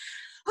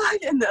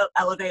 like in the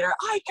elevator,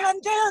 I can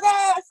do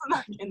this, and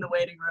like in the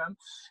waiting room,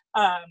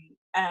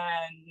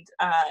 and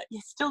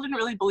you still didn't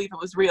really believe it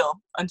was real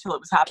until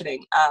it was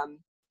happening.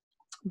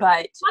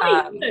 But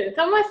it's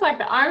almost like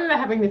that. I remember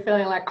having the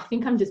feeling like, I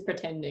think I'm just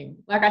pretending.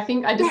 Like, I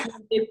think I just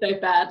want this so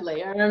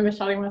badly. I remember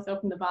shutting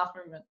myself in the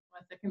bathroom at my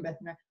second birth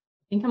and I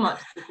think I might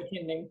just be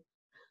pretending.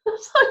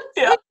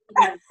 Yeah.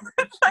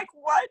 It's like,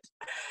 what?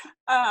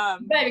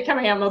 Baby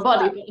coming out of my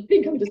body, but I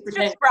think I'm just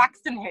pretending. Just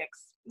Braxton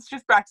Hicks. It's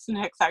just Braxton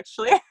Hicks,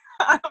 actually.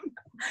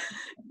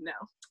 No.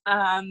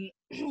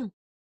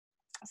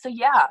 So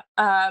yeah.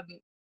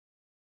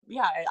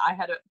 I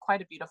had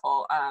quite a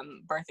beautiful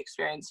birth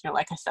experience.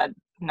 Like I said,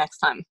 next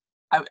time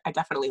I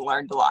definitely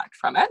learned a lot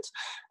from it.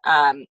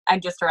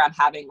 And just around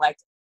having like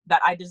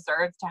that, I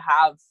deserved to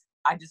have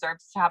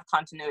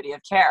continuity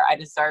of care. I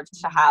deserved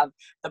to have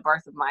the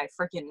birth of my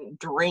freaking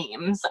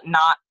dreams,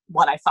 not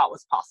what I thought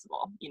was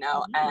possible,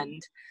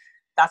 and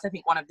that's, I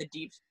think, one of the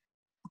deep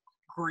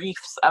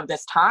griefs of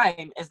this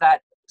time is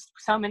that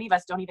so many of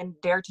us don't even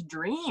dare to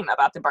dream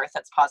about the birth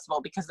that's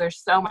possible because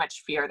there's so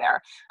much fear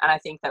there. And I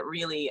think that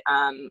really,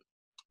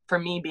 for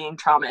me, being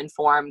trauma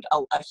informed,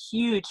 a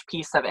huge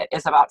piece of it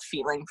is about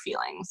feeling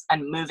feelings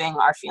and moving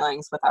our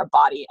feelings with our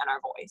body and our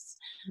voice.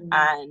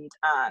 And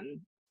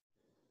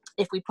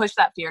if we push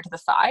that fear to the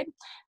side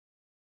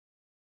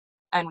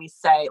and we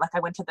say, like, I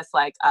went to this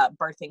like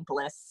birthing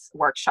bliss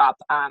workshop,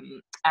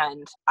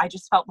 and I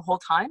just felt the whole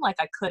time like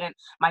I couldn't.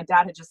 My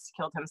dad had just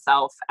killed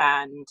himself,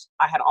 and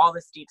I had all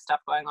this deep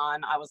stuff going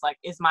on. I was like,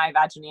 is my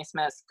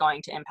vaginismus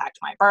going to impact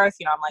my birth?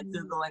 I'm like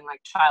Googling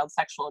like child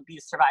sexual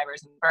abuse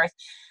survivors in birth,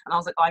 and I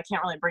was like, oh, I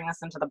can't really bring this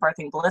into the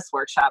birthing bliss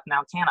workshop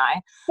now, can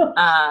I?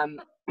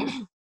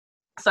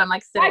 So I'm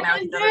like sitting there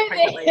with these other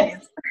pregnant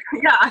ladies.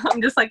 Yeah,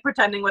 I'm just like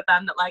pretending with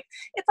them that like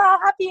it's all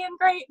happy and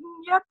great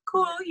and yep,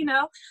 cool,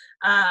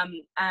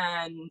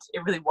 and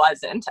it really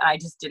wasn't. I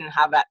just didn't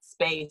have that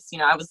space.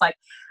 I was like,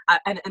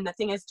 and the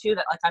thing is too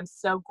that like I'm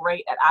so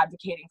great at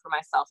advocating for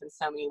myself in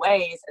so many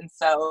ways. And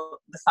so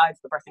besides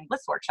the birthing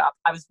bliss workshop,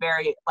 I was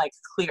very like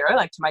clear,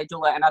 like to my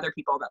doula and other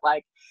people that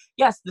like,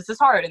 yes, this is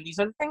hard and these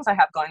are the things I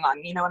have going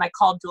on. When I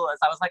called doulas,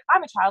 I was like,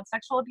 I'm a child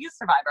sexual abuse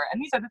survivor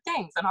and these are the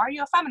things. And are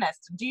you a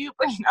feminist? Do you,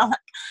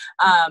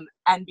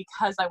 and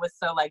because I was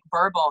so like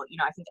verbal,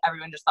 I think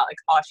everyone just thought like,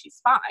 oh, she's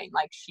fine.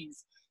 Like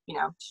she's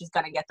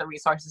going to get the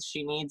resources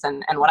she needs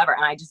and whatever.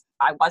 And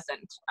I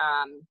wasn't.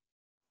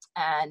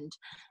 And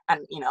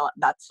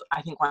that's,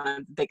 I think, one of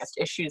the biggest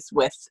issues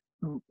with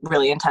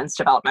really intense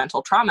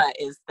developmental trauma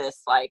is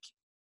this like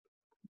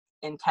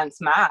intense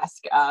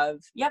mask of,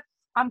 yep,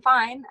 I'm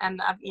fine.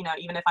 And,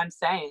 even if I'm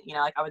saying,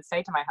 like I would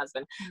say to my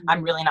husband,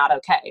 I'm really not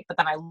okay. But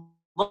then I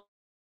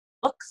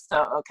look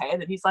so okay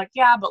that he's like,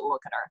 yeah, but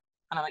look at her.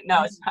 And I'm like,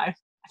 no, it's not. I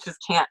just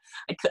can't.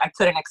 I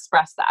couldn't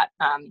express that.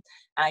 And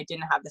I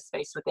didn't have the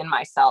space within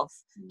myself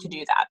to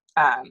do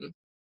that.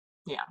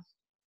 Yeah.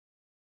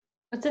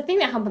 It's a thing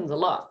that happens a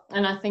lot.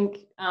 And I think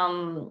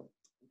going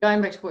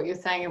back to what you're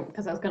saying,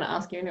 because I was going to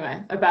ask you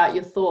anyway, about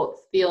your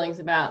thoughts, feelings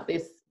about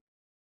this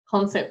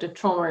concept of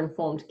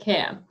trauma-informed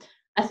care.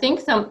 I think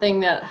something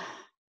that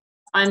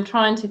I'm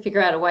trying to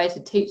figure out a way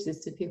to teach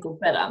this to people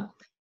better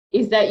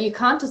is that you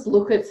can't just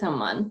look at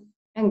someone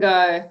and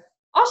go,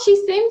 oh, she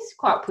seems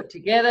quite put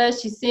together.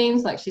 She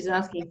seems like she's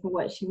asking for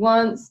what she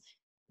wants.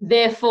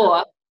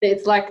 Therefore,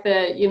 it's like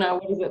the,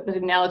 what is it, the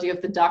analogy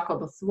of the duck or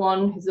the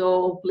swan who's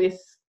all bliss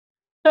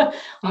on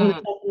the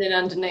top, and then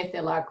underneath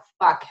they're like,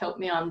 fuck, help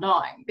me, I'm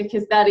dying.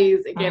 Because that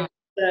is, again,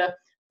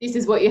 this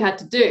is what you had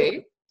to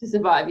do to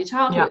survive your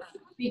childhood. Yeah. The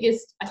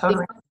biggest, I think,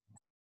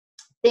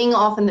 thing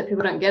often that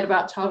people don't get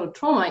about childhood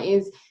trauma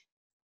is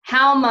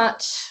how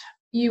much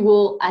you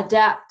will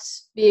adapt,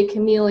 be a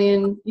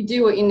chameleon, you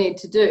do what you need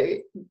to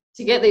do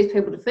to get these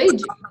people to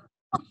feed you.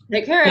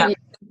 take care of you,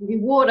 to give you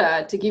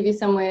water, to give you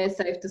somewhere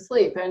safe to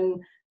sleep.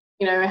 And,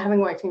 you know, having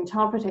worked in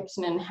child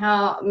protection, and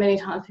how many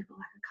times people are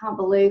like, I can't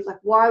believe, like,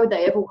 why would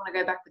they ever want to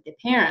go back with their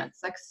parents?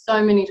 Like,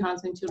 so many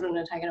times when children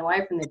are taken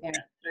away from their parents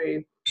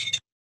through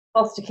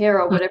foster care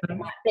or whatever it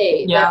might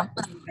be, they want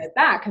to go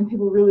back, and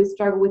people really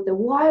struggle with the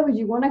why would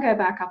you want to go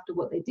back after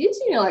what they did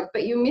to you? Like,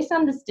 but you're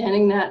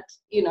misunderstanding that,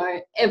 you know,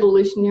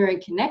 evolutionary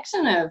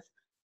connection of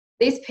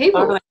these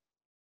people. Totally.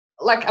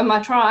 Like, in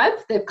my tribe,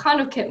 they've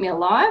kind of kept me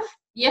alive.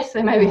 Yes,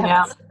 they maybe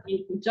have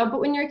a good job,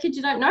 but when you're a kid,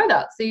 you don't know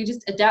that, so you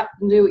just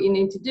adapt and do what you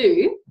need to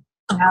do.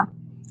 Yeah,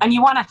 and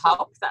you want to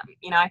help them.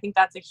 You know, I think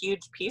that's a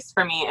huge piece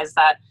for me, is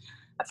that,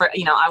 for,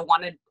 you know, I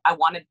wanted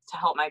to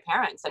help my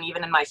parents, and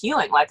even in my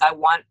healing, like and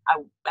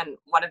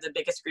one of the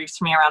biggest griefs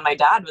for me around my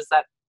dad was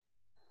that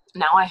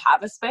now I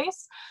have a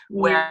space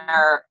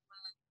where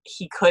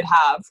he could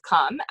have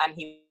come and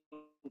he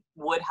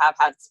would have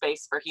had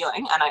space for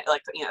healing. And I,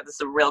 like, you know, this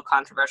is a real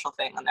controversial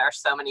thing, and there are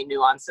so many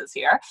nuances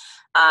here,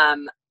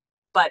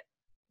 but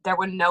there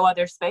were no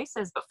other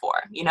spaces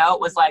before. You know, it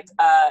was like,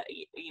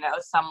 you know,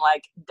 some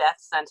like death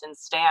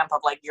sentence stamp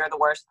of like, you're the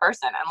worst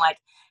person. And like,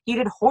 he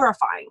did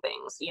horrifying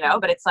things, you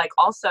know, but it's like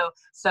also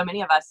so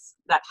many of us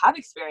that have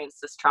experienced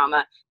this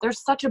trauma,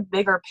 there's such a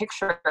bigger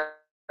picture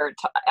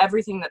to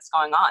everything that's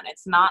going on.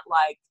 It's not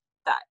like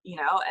that, you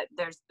know,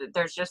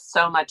 there's just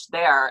so much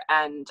there.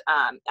 And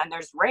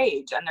there's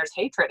rage and there's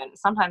hatred. And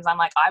sometimes I'm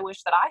like, I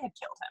wish that I had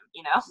killed him,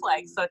 you know,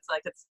 like, so it's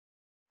like,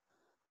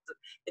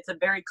 it's a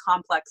very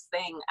complex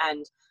thing,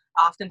 and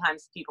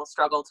oftentimes people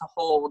struggle to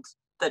hold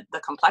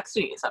the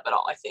complexities of it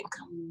all, I think.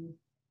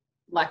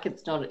 Like,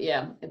 it's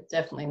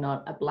definitely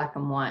not a black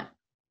and white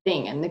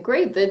thing. And the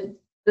grief, that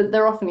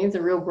there often is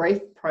a real grief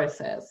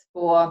process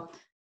for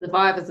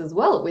survivors as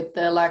well, with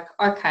the like,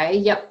 okay,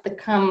 yep, they're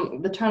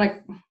trying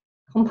to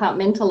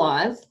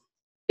compartmentalize.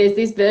 There's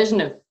this version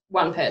of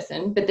one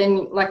person, but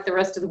then like the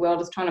rest of the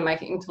world is trying to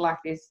make it into like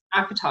this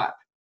archetype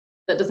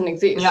that doesn't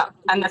exist. Yeah,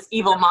 and this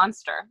evil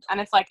monster. And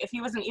it's like, if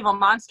he was an evil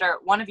monster,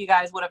 one of you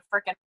guys would have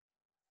freaking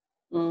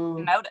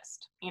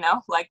noticed, you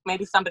know, like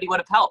maybe somebody would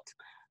have helped.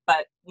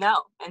 But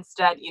no,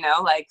 instead, you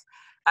know, like,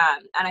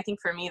 and I think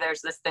for me,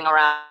 there's this thing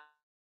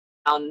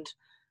around,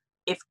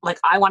 if like,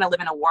 I want to live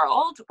in a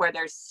world where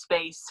there's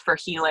space for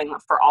healing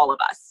for all of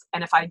us.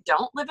 And if I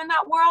don't live in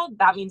that world,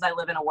 that means I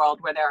live in a world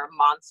where there are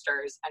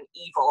monsters and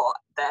evil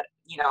that,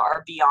 you know,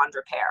 are beyond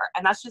repair.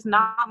 And that's just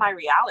not my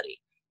reality.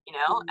 You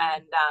know,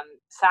 and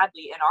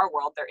sadly in our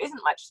world, there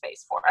isn't much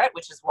space for it,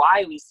 which is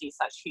why we see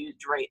such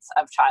huge rates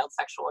of child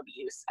sexual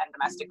abuse and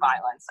domestic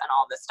violence and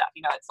all this stuff.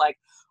 You know, it's like,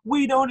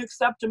 we don't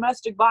accept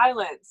domestic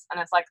violence.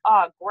 And it's like,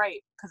 oh,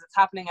 great, because it's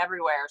happening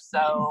everywhere.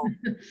 So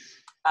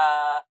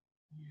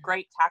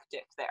great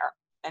tactic there.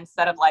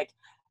 Instead of like,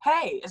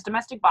 hey, is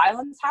domestic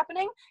violence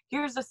happening?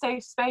 Here's a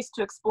safe space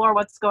to explore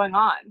what's going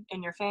on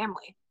in your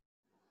family.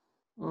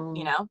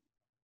 You know,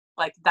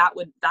 like that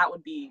would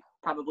be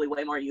probably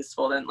way more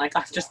useful than like,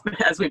 I've just,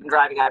 as we've been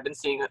driving, I've been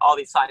seeing all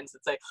these signs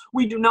that say,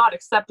 we do not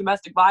accept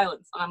domestic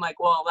violence. And I'm like,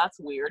 well, that's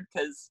weird,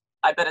 because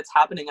I bet it's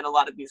happening in a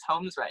lot of these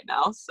homes right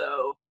now.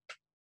 So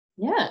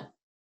yeah.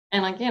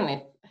 And again,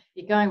 if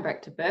you're going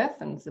back to birth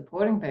and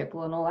supporting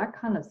people and all that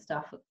kind of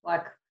stuff, it's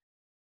like,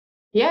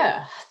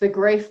 yeah, the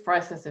grief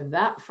process of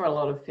that for a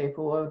lot of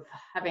people, of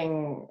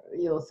having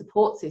your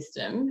support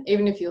system,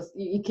 even if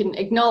you can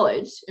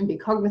acknowledge and be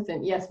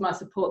cognizant, yes, my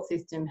support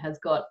system has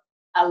got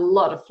a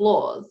lot of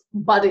flaws,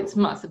 but it's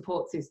my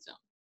support system.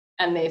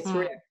 And they're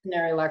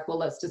reactionary, like, well,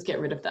 let's just get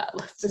rid of that.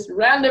 Let's just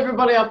round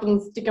everybody up and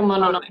stick them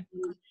on and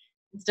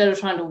instead of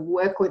trying to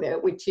work with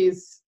it, which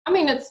is, I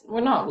mean,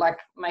 we're not like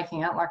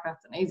making out like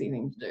that's an easy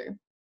thing to do,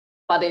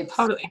 but it's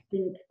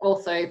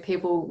also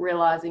people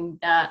realizing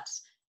that,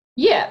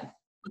 yeah,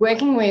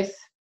 working with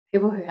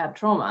people who have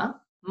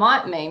trauma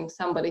might mean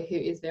somebody who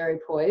is very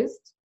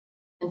poised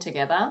and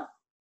together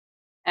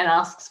and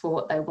asks for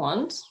what they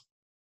want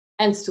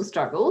and still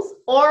struggles.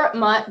 Or it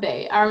might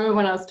be, I remember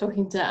when I was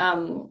talking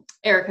to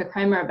Erica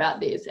Kramer about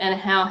this, and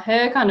how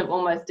her kind of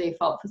almost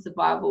default for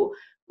survival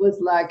was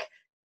like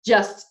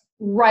just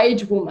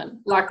rage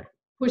woman, like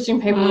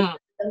pushing people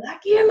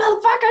like, you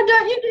motherfucker,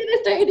 don't you do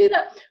this, don't you do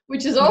that,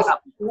 which is also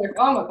like,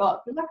 oh my God,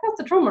 like,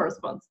 that's a trauma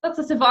response, that's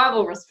a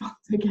survival response,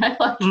 okay,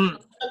 like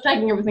not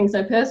taking everything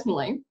so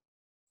personally.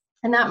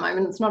 In that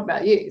moment, it's not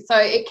about you. So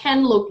it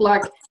can look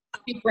like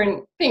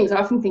different things. I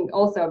often think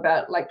also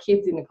about like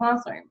kids in the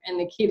classroom, and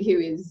the kid who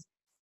is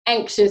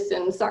anxious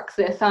and sucks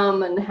their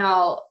thumb, and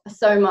how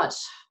so much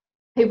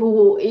people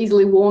will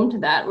easily warm to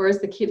that, whereas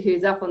the kid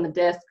who's up on the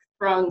desk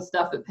throwing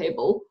stuff at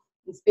people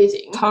and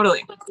spitting,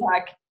 totally,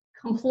 like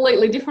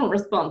completely different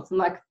response. And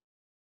like,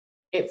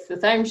 it's the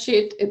same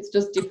shit, it's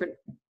just different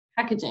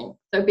packaging.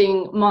 So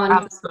being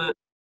mindful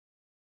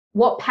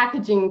what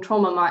packaging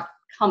trauma might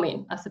come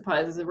in, I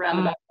suppose, is a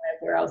roundabout way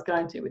of where I was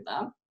going to with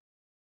that.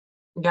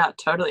 Yeah,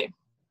 totally.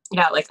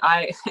 Yeah, like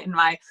in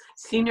my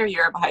senior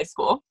year of high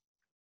school,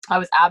 I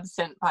was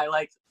absent by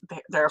like,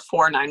 there are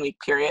 4 9-week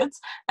periods.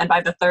 And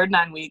by the third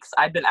 9 weeks,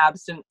 I'd been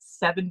absent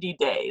 70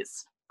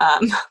 days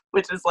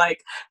which is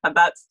like,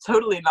 that's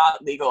totally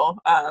not legal.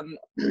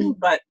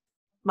 But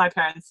my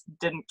parents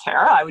didn't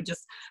care. I would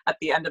just, at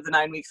the end of the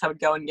 9 weeks, I would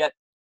go and get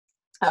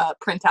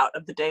printout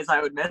of the days I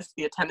would miss.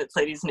 The attendance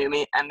ladies knew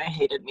me and they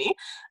hated me.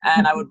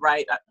 And I would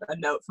write a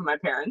note for my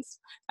parents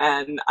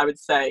and I would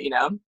say,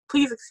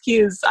 please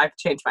excuse, I've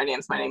changed my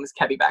name. So my name was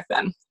Kevy back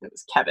then. It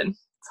was Kevin.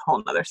 It's a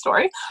whole nother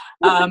story.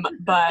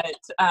 But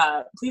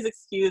please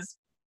excuse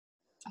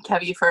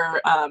Kevy for,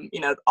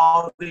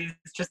 all these,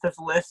 just this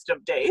list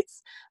of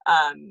dates.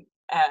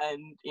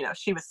 And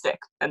she was sick,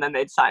 and then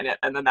they'd sign it,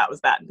 and then that was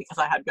that. And because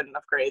I had good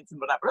enough grades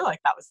and whatever, like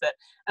that was it.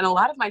 And a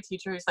lot of my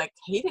teachers like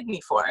hated me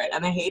for it,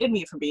 and they hated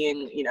me for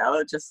being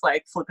just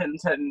like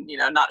flippant and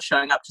not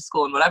showing up to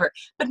school and whatever.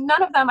 But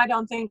none of them, I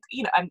don't think,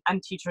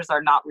 and teachers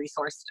are not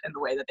resourced in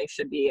the way that they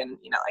should be, and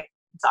like,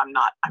 so I'm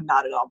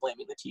not at all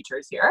blaming the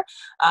teachers here.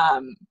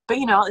 But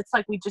it's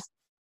like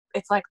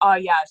it's like, oh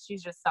yeah,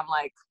 she's just some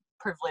like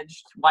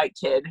privileged white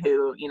kid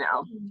who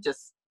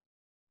just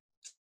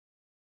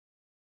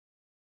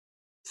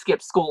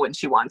skip school when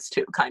she wants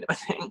to, kind of a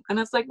thing. And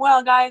it's like,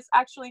 well, guys,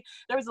 actually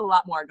there was a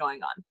lot more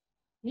going on.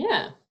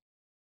 Yeah,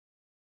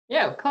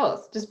 of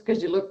course. Just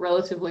because you look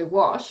relatively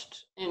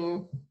washed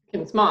and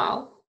can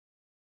smile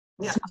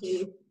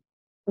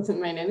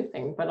doesn't mean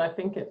anything. But I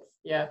think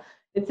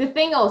it's a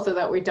thing also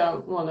that we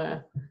don't want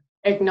to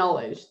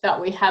acknowledge,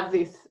 that we have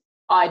this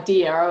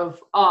idea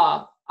of,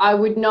 I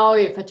would know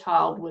if a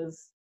child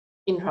was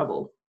in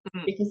trouble.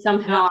 Because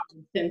somehow I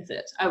would sense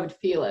it, I would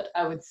feel it,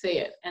 I would see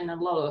it. And a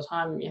lot of the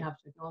time you have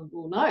to go,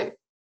 well, no,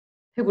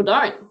 people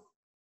don't.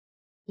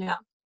 Yeah.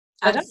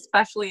 And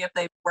especially if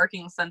they've been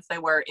working since they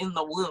were in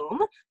the womb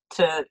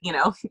to,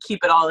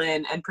 keep it all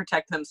in and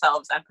protect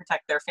themselves and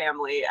protect their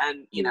family.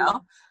 And,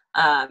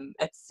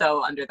 it's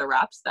so under the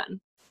wraps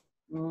then.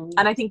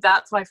 And I think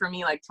that's why for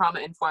me, like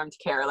trauma-informed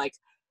care, like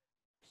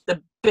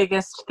the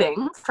biggest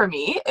thing for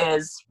me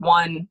is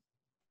one,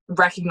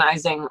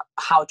 recognizing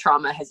how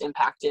trauma has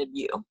impacted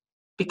you,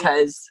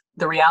 because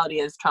the reality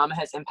is trauma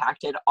has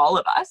impacted all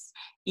of us,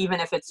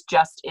 even if it's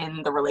just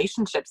in the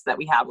relationships that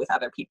we have with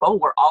other people.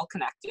 We're all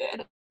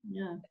connected.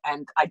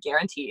 And I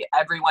guarantee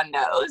everyone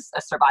knows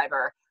a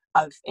survivor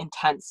of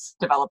intense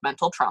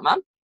developmental trauma,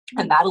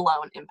 and that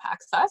alone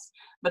impacts us.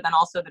 But then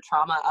also the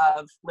trauma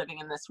of living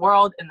in this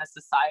world, in this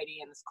society,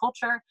 in this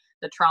culture.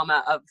 The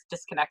trauma of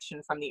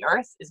disconnection from the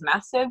earth is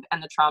massive,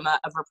 and the trauma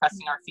of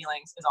repressing our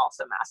feelings is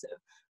also massive.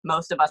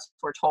 Most of us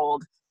were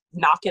told,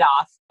 knock it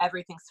off,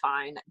 everything's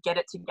fine, get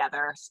it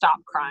together, stop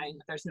crying,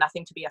 there's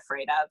nothing to be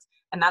afraid of.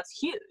 And that's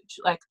huge.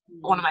 Like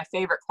one of my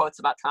favorite quotes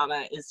about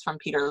trauma is from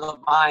Peter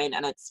Levine,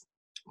 and it's,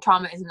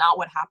 trauma is not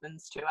what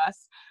happens to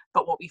us,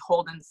 but what we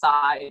hold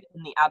inside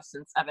in the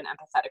absence of an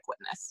empathetic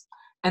witness.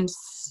 And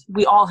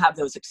we all have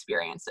those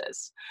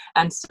experiences.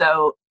 And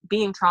so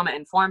being trauma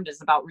informed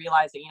is about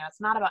realizing, it's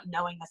not about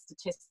knowing the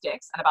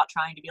statistics and about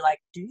trying to be like,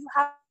 do you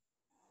have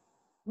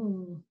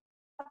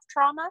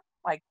trauma?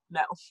 Like,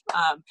 no.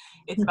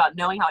 It's about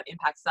knowing how it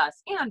impacts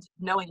us and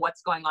knowing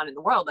what's going on in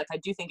the world. Like, I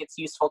do think it's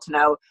useful to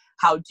know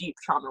how deep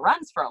trauma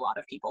runs for a lot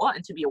of people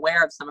and to be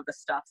aware of some of the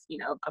stuff,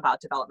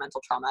 about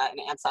developmental trauma and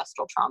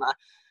ancestral trauma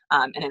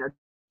and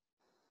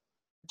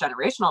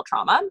intergenerational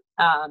trauma,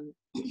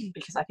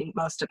 because I think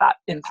most of that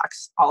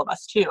impacts all of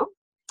us too.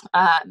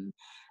 And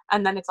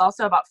then it's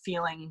also about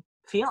feeling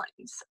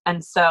feelings.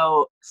 And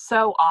so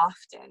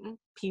often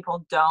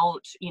people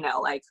don't,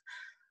 like,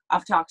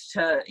 I've talked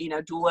to,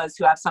 doulas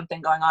who have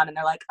something going on and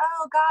they're like,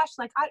 oh gosh,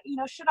 like,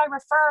 should I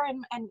refer?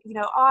 And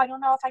oh, I don't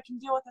know if I can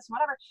deal with this,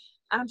 whatever.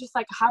 And I'm just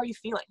like, how are you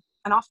feeling?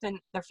 And often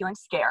they're feeling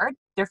scared.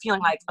 They're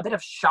feeling like a bit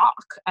of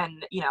shock.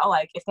 And,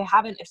 like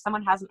if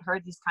someone hasn't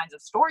heard these kinds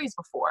of stories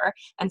before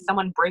and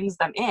someone brings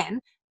them in,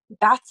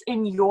 that's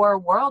in your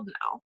world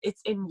now.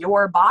 It's in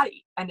your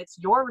body and it's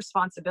your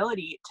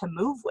responsibility to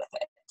move with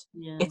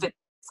it if it's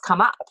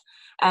come up.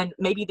 And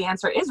maybe the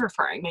answer is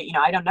referring,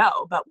 I don't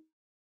know, but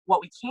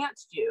what we can't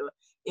do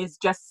is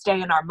just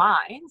stay in our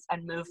minds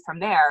and move from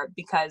there,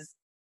 because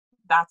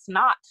that's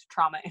not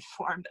trauma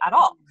informed at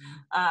all.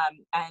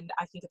 And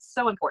I think it's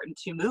so important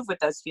to move with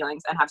those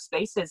feelings and have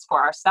spaces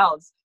for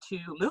ourselves to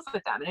move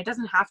with them. And it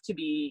doesn't have to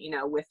be,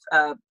 with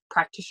a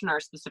practitioner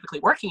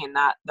specifically working in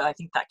that, but I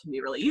think that can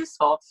be really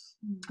useful.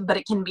 But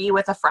it can be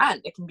with a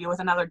friend. It can be with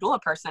another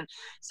doula person,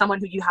 someone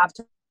who you have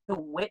to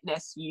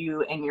witness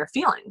you and your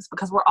feelings,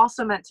 because we're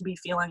also meant to be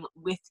feeling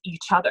with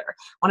each other.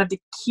 One of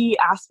the key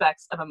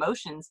aspects of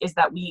emotions is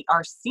that we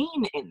are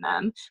seen in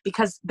them,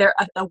 because they're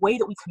a way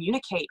that we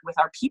communicate with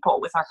our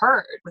people, with our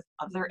herd, with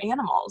other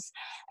animals.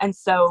 And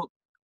so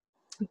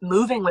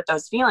moving with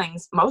those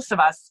feelings, most of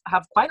us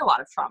have quite a lot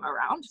of trauma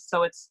around,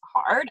 so it's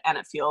hard and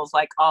it feels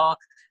like, oh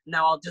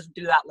no, I'll just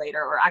do that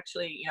later. Or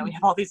actually, we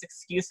have all these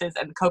excuses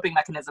and coping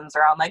mechanisms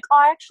around like, oh,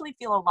 I actually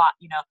feel a lot,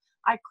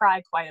 I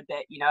cry quite a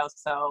bit,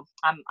 so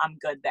I'm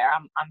good there.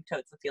 I'm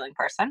totes a feeling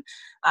person.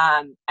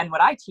 And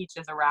what I teach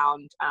is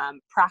around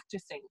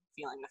practicing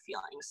feeling the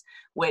feelings,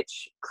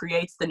 which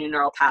creates the new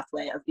neural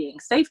pathway of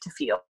being safe to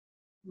feel.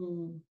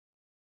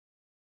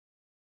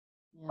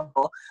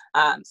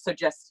 So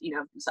just,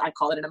 so I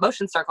call it an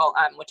emotion circle,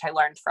 which I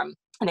learned from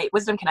Innate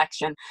Wisdom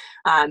Connection.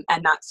 And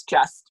that's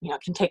just,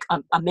 can take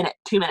a minute,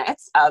 2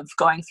 minutes of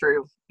going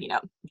through,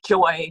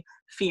 joy,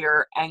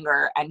 fear,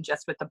 anger, and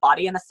just with the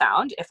body and the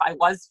sound, if I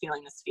was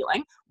feeling this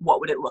feeling, what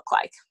would it look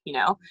like,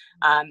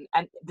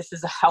 and this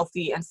is a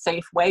healthy and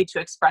safe way to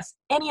express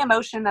any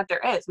emotion that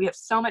there is. We have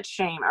so much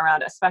shame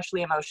around,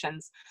 especially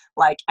emotions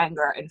like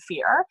anger and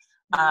fear,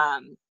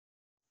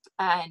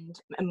 and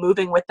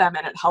moving with them.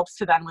 And it helps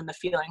to then, when the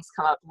feelings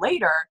come up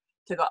later,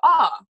 to go,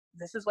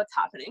 this is what's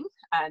happening.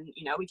 And,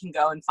 we can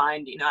go and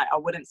find, I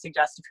wouldn't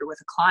suggest if you're with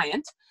a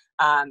client,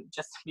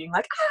 just being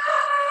like,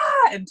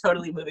 and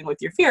totally moving with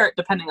your fear,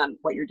 depending on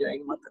what you're doing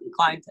and what the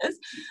client is.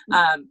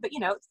 But,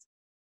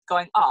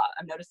 going,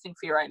 I'm noticing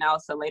fear right now.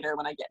 So later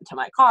when I get into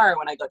my car,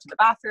 when I go to the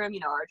bathroom,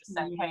 or just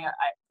saying, hey,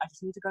 I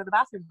just need to go to the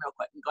bathroom real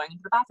quick, and going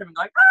into the bathroom and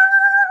going,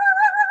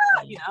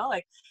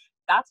 like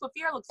that's what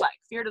fear looks like.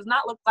 Fear does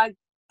not look like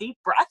deep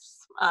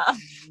breaths. I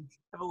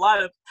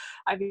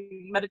have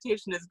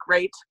meditation is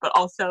great, but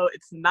also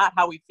it's not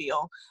how we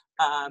feel.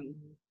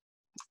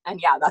 And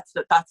yeah, that's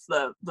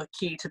the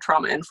key to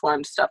trauma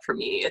informed stuff for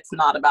me. It's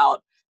not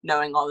about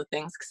knowing all the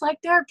things, because like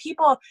there are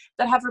people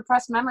that have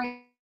repressed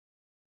memory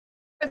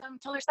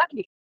until they're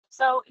 70.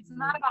 So it's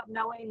not about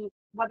knowing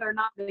whether or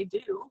not they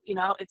do,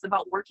 it's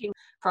about working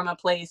from a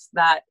place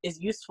that is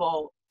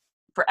useful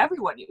for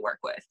everyone you work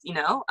with,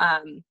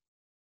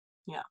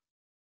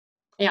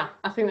 Yeah,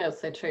 I think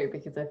that's so true,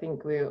 because I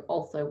think we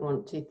also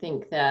want to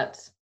think that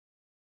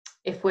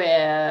if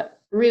we're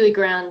really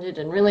grounded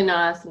and really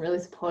nice and really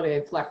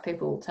supportive, like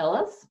people tell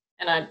us,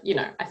 and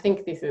I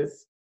think this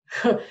is,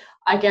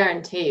 I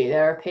guarantee you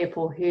there are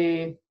people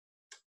who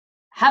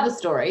have a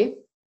story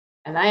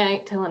and they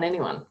ain't telling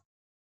anyone,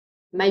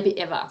 maybe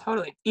ever.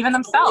 Totally. Even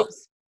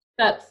themselves.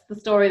 That's the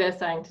story they're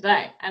saying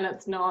today. And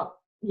it's not,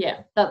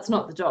 that's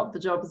not the job. The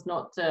job is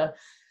not to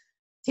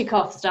tick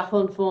off stuff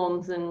on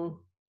forms and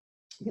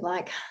be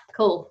like,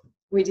 cool,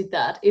 we did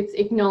that. It's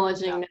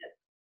acknowledging that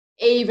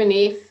even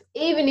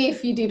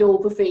if you did all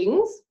the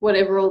things,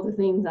 whatever all the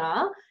things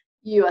are,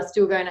 you are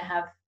still going to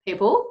have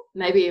people,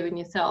 maybe even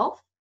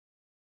yourself,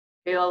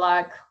 feel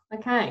like,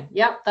 okay,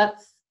 yep,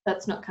 that's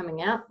not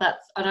coming out.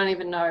 I don't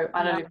even know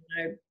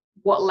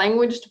what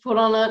language to put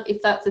on it,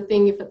 if that's a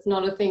thing, if it's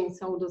not a thing,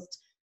 so we'll just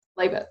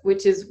leave it,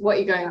 which is what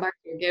you're going back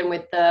to again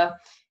with the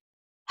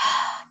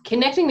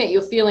connecting that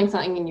you're feeling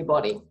something in your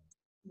body,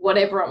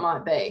 whatever it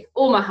might be.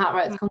 All my heart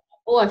rate's coming up,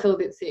 or I feel a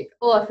bit sick,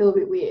 or I feel a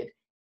bit weird.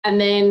 And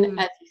then,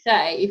 as you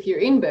say, if you're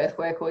in birth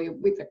work or you're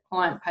with a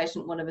client,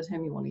 patient, whatever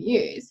term you want to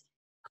use,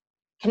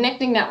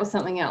 connecting that with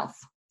something else.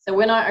 So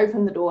when I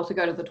open the door to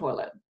go to the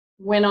toilet,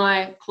 when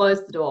I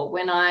close the door,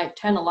 when I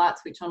turn a light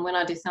switch on, when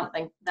I do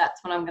something,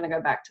 that's when I'm going to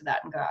go back to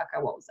that and go,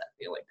 okay, what was that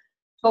feeling?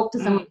 Talk to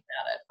someone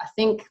about it. I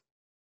think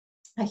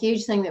a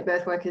huge thing that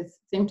birth workers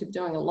seem to be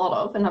doing a lot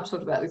of, and I've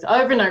talked about this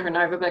over and over and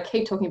over, but I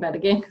keep talking about it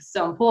again because it's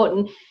so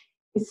important,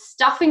 is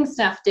stuffing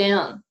stuff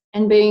down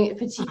and being,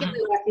 particularly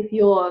like if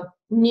you're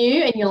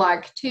new and you're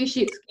like too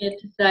shit scared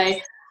to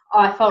say,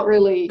 I felt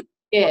really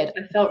scared,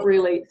 I felt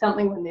really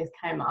something when this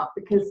came up,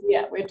 because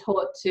we're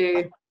taught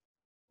to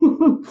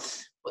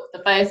put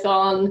the face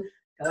on,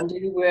 go and do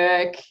the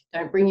work,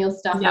 don't bring your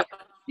stuff up.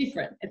 It's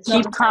different. It's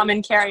keep calm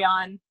and carry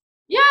on.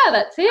 Yeah,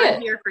 that's it.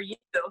 I'm here for you.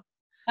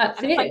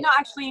 That's it. It's like, no,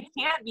 actually, you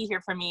can't be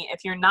here for me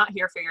if you're not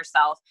here for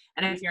yourself,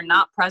 and if you're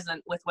not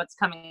present with what's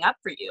coming up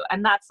for you.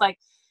 And that's like,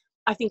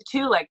 I think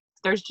too, like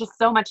there's just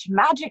so much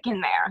magic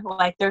in there.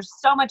 Like there's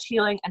so much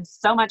healing and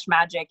so much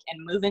magic in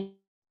moving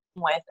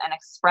with and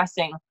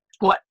expressing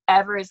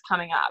whatever is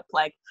coming up.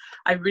 Like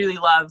I really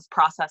love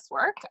process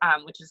work,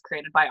 which is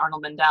created by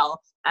Arnold Mindell.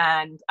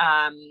 And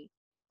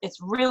it's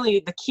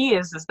really, the key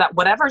is that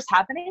whatever's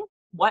happening,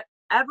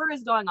 whatever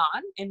is going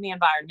on in the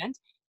environment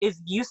is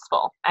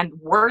useful and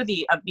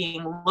worthy of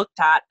being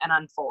looked at and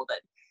unfolded,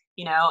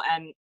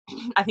 and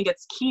I think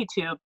it's key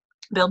to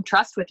build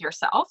trust with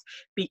yourself,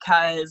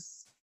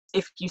 because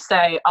if you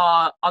say,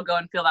 I'll go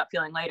and feel that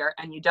feeling later,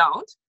 and you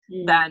don't,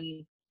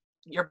 then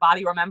your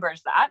body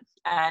remembers that,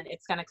 and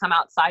it's going to come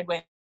out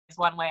sideways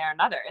one way or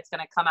another. It's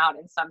going to come out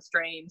in some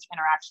strange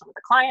interaction with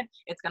a client.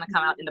 It's going to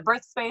come out in the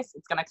birth space.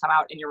 It's going to come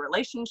out in your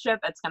relationship.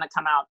 It's going to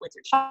come out with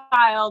your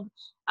child.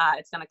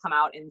 It's going to come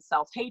out in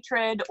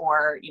self-hatred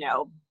or,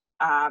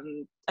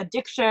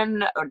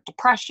 addiction or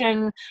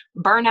depression,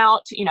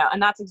 burnout,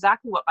 and that's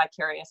exactly what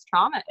vicarious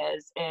trauma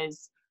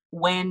is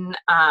when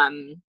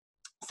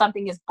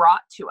something is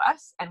brought to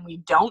us and we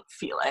don't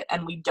feel it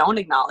and we don't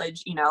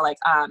acknowledge,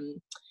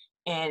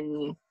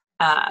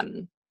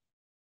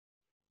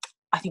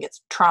 I think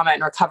it's Trauma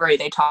and Recovery,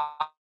 they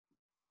talk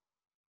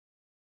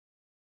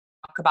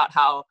about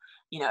how,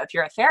 if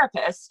you're a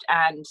therapist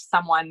and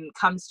someone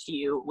comes to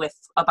you with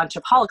a bunch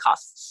of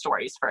Holocaust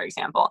stories, for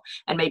example,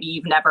 and maybe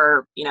you've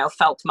never,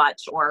 felt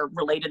much or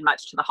related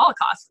much to the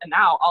Holocaust, and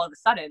now all of a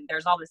sudden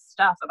there's all this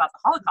stuff about the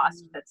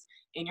Holocaust that's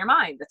in your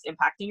mind, that's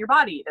impacting your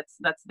body,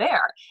 that's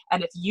there.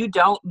 And if you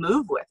don't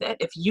move with it,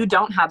 if you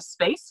don't have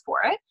space for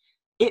it,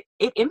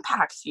 it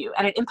impacts you,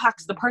 and it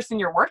impacts the person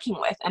you're working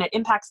with, and it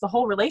impacts the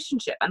whole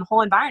relationship and the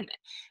whole environment.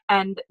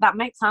 And that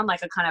might sound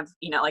like a kind of,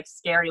 like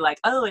scary, like,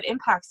 oh, it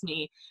impacts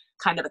me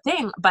kind of a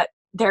thing, but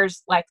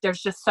there's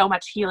just so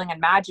much healing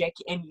and magic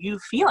in you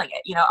feeling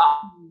it.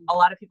 A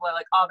lot of people are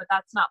like, oh, but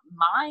that's not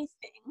my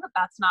thing.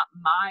 That's not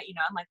my,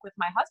 and like with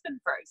my husband,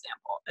 for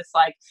example, it's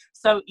like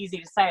so easy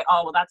to say,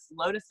 oh, well, that's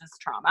Lotus's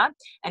trauma,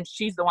 and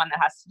she's the one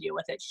that has to deal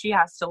with it. She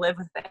has to live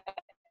with it.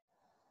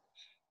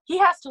 He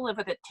has to live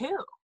with it too.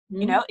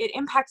 It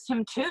impacts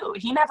him too.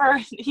 He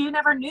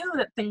never knew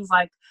that things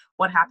like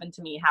what happened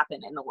to me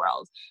happen in the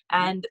world.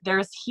 And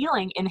there's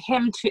healing in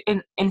him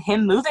in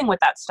him moving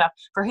with that stuff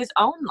for his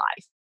own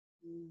life.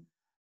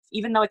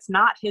 Even though it's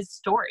not his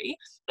story,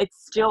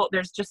 it's still,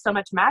 there's just so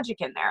much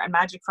magic in there, and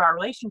magic for our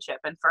relationship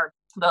and for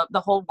the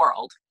whole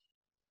world.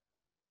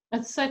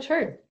 That's so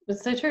true.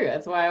 It's so true.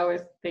 That's why I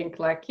always think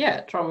like,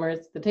 yeah, trauma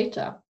is the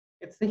teacher.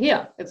 It's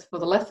here. It's for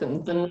the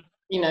lessons. And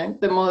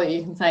the more that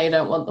you can say you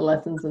don't want the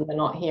lessons and they're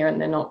not here and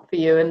they're not for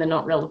you and they're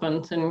not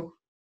relevant and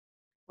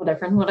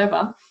whatever,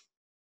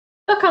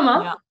 they'll come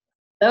up. Yeah.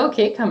 They'll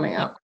keep coming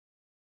up.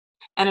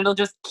 And it'll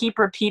just keep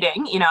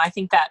repeating. I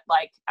think that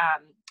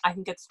I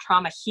think it's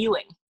trauma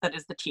healing that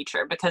is the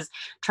teacher, because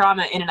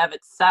trauma in and of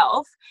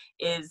itself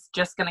is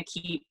just going to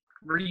keep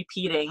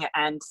repeating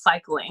and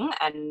cycling,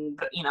 and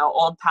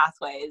old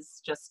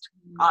pathways just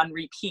on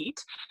repeat.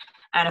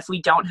 And if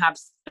we don't have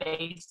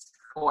space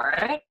for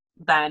it,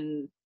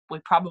 then we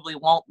probably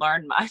won't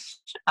learn much.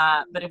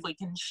 But if we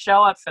can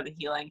show up for the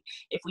healing,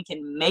 if we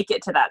can make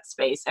it to that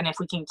space, and if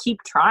we can keep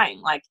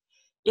trying, like,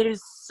 it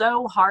is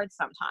so hard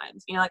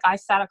sometimes. Like I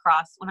sat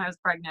across, when I was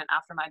pregnant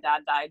after my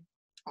dad died,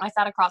 I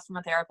sat across from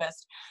a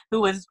therapist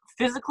who was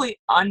physically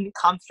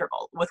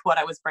uncomfortable with what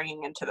I was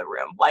bringing into the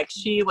room. Like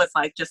she was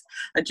like just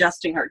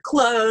adjusting her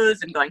clothes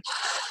and going,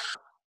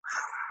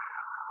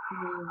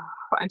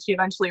 and she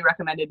eventually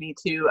recommended me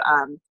to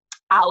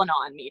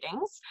Al-Anon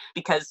meetings,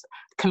 because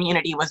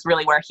community was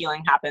really where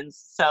healing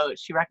happens. So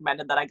she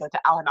recommended that I go to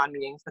Al-Anon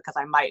meetings because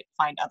I might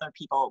find other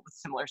people with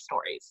similar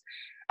stories.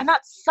 And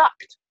that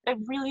sucked. It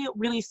really,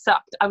 really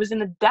sucked. I was in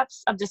the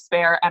depths of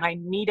despair and I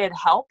needed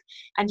help,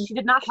 and she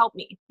did not help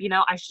me.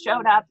 I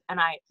showed up and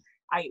I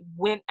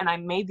went and I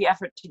made the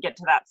effort to get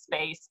to that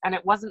space, and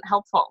it wasn't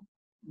helpful.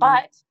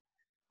 But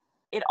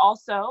it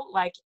also,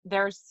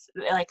 there's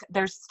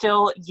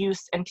still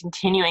use in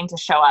continuing to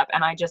show up.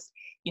 And I just,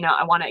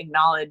 I want to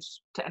acknowledge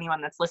to anyone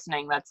that's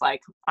listening that's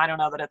like, I don't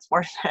know that it's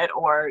worth it,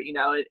 or,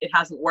 it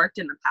hasn't worked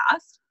in the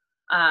past,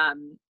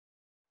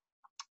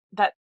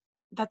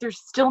 that there's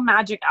still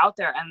magic out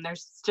there, and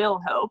there's still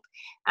hope,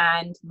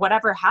 and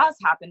whatever has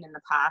happened in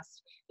the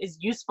past is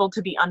useful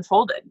to be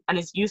unfolded and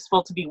is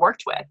useful to be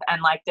worked with.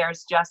 And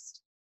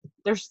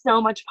there's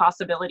so much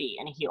possibility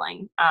in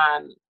healing.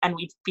 And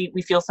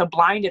we feel so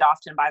blinded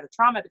often by the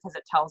trauma, because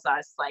it tells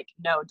us like,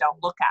 no,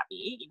 don't look at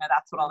me.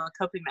 That's what all the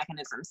coping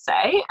mechanisms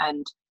say.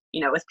 And,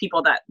 with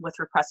people with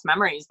repressed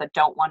memories that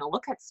don't want to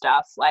look at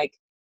stuff, like,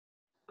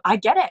 I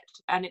get it.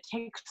 And it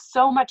takes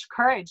so much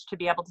courage to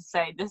be able to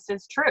say, this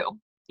is true.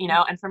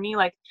 And for me,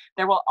 like,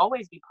 there will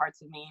always be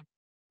parts of me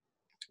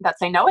that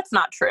say, no, it's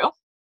not true.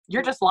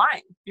 You're just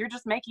lying. You're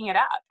just making it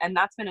up. And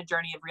that's been a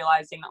journey of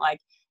realizing that,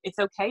 like, it's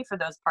okay for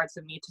those parts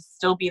of me to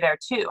still be there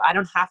too. I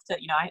don't have to,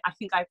 I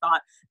think I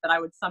thought that I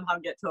would somehow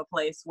get to a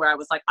place where I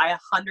was like, I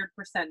 100%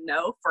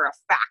 know for a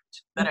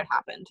fact that it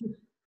happened.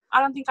 I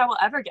don't think I will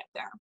ever get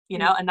there,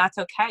 and that's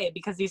okay,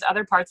 because these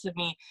other parts of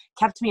me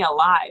kept me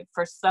alive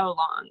for so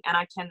long. And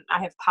I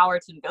have power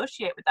to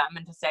negotiate with them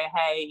and to say,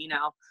 hey,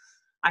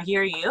 I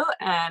hear you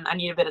and I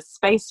need a bit of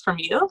space from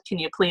you. Can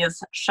you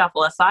please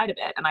shuffle aside a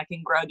bit? And I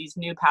can grow these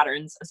new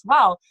patterns as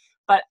well.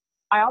 But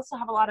I also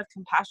have a lot of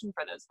compassion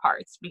for those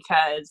parts,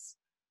 because,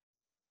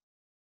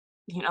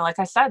 like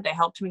I said, they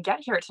helped me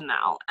get here to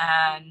now,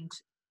 and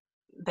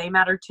they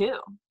matter too.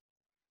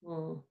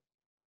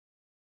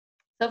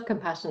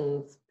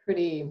 Self-compassion's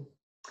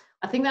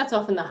I think that's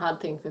often the hard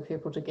thing for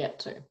people to get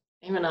to,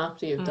 even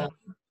after you've done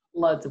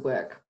loads of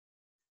work,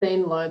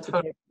 seen loads of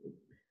people.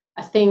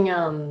 I think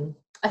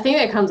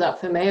that comes up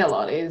for me a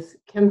lot is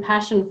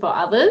compassion for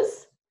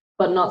others,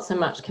 but not so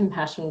much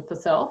compassion for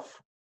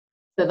self.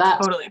 So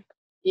that totally,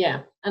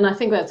 yeah. And I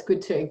think that's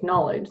good to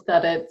acknowledge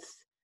that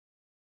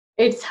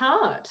it's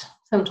hard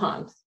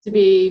sometimes to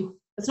be.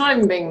 It's not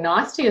even being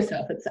nice to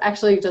yourself. It's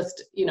actually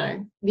just,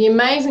 the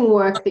amazing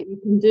work that you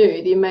can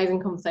do, the amazing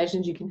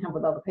conversations you can have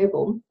with other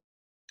people,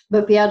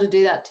 but be able to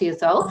do that to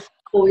yourself,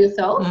 for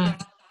yourself,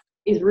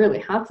 is really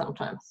hard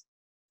sometimes.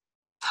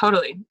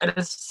 Totally. It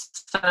is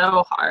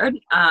so hard.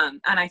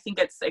 And I think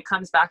it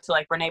comes back to,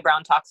 like, Brené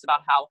Brown talks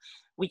about how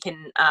we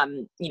can,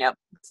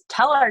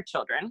 tell our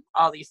children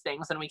all these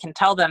things, and we can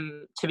tell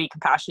them to be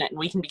compassionate, and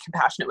we can be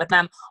compassionate with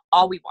them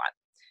all we want.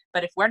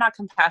 But if we're not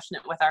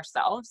compassionate with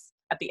ourselves,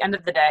 at the end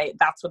of the day,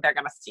 that's what they're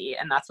going to see,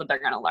 and that's what they're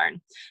going to learn.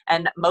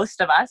 And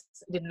most of us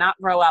did not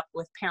grow up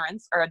with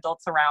parents or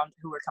adults around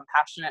who were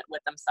compassionate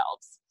with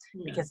themselves,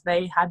 because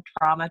they had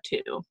trauma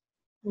too.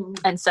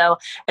 And so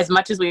as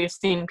much as we've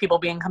seen people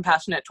being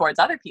compassionate towards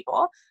other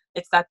people,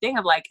 it's that thing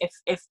of like,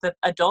 if the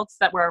adults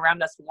that were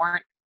around us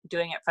weren't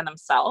doing it for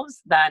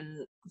themselves,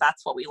 then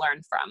that's what we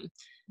learn from.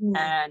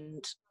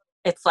 And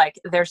it's like,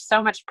 there's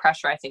so much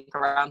pressure, I think,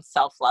 around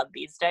self-love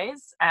these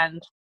days.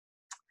 And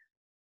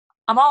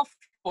I'm all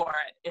for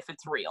it if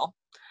it's real.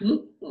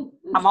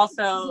 I'm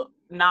also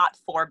not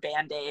for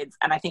band-aids.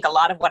 And I think a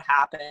lot of what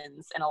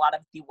happens in a lot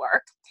of the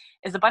work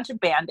is a bunch of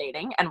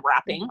band-aiding and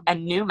wrapping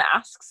and new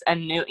masks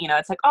and new, you know,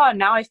 it's like, oh,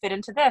 now I fit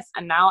into this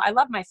and now I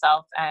love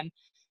myself. And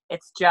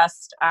it's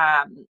just,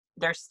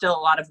 there's still a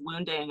lot of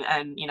wounding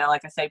and, you know,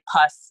 like I say,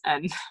 pus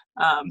and,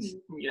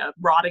 you know,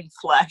 rotting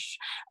flesh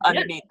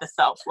underneath the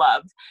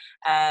self-love.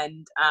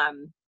 And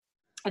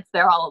it's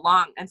there all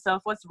along. And so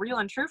if what's real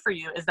and true for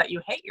you is that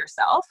you hate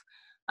yourself,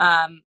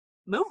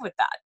 move with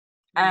that.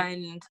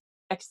 And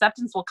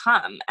acceptance will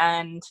come.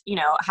 And, you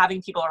know,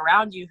 having people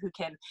around you who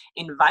can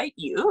invite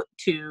you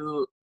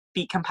to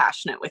be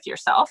compassionate with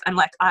yourself. And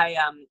like I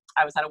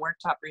was at a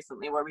workshop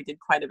recently where we did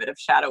quite a bit of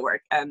shadow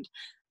work, and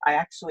I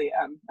actually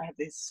I have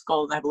these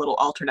skulls. I have a little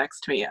altar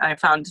next to me. I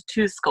found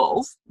 2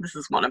 skulls. This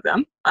is one of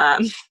them,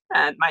 and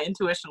my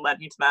intuition led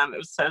me to them. It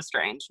was so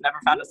strange. Never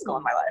found a skull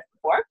in my life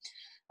before.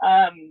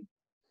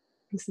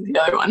 This is the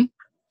other one,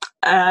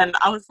 and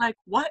I was like,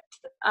 what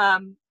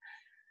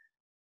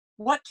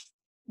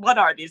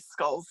are these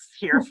skulls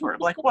here for?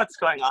 Like, what's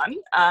going on?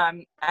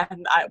 And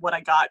what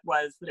I got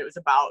was that it was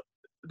about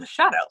the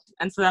shadow.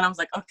 And so then I was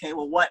like, okay,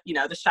 well, what, you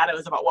know, the shadow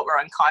is about what we're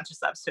unconscious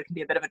of. So it can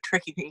be a bit of a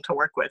tricky thing to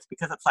work with,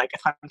 because it's like,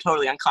 if I'm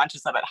totally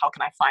unconscious of it, how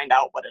can I find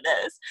out what it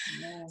is?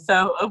 Yeah.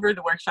 So over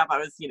the workshop, I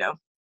was, you know,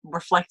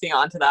 reflecting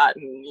onto that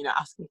and, you know,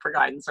 asking for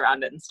guidance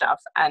around it and stuff.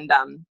 And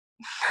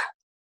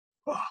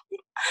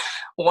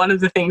one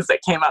of the things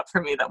that came up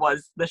for me that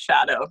was the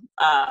shadow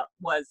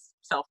was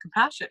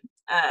self-compassion.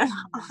 And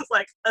I was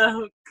like,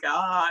 oh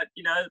God,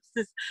 you know, it's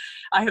just,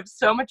 I have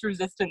so much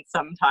resistance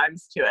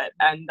sometimes to it.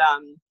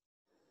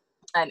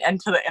 And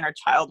to the inner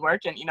child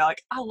work. And, you know,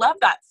 like, I love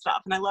that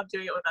stuff and I love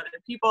doing it with other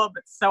people,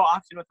 but so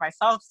often with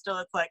myself still,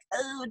 it's like,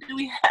 oh, do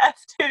we have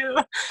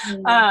to?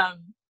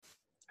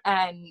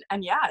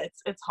 And yeah,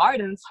 it's hard,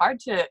 and it's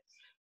hard to,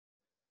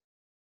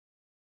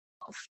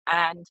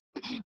 and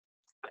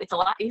it's a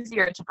lot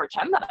easier to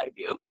pretend that I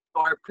do,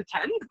 or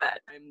pretend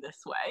that I'm this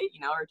way, you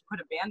know, or to put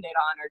a Band-Aid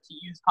on, or to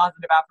use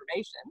positive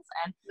affirmations.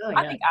 And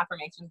I think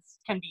affirmations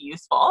can be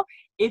useful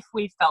if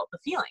we felt the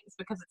feelings,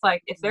 because it's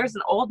like, if there's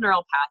an old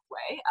neural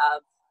pathway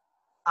of,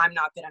 I'm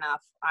not good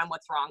enough, I'm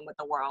what's wrong with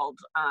the world,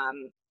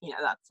 you know,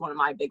 that's one of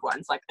my big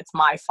ones, like, it's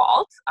my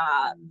fault,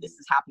 this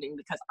is happening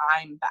because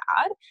I'm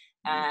bad.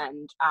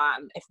 And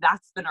if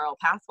that's the neural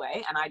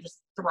pathway, and I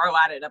just throw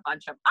at it a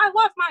bunch of, I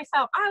love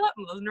myself, I love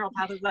those neural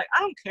pathways, like, I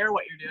don't care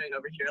what you're doing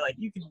over here, like,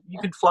 you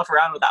can fluff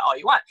around with that all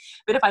you want.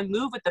 But if I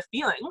move with the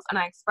feelings and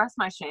I express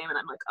my shame, and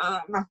I'm like, oh,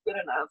 I'm not good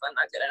enough,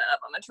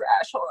 I'm a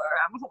trash whore,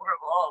 I'm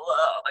horrible,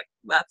 like,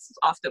 that's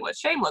often what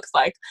shame looks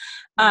like,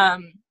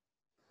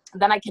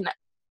 then I can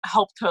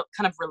help to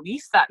kind of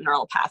release that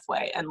neural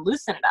pathway and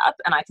loosen it up,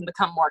 and I can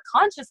become more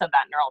conscious of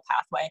that neural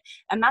pathway,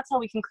 and that's how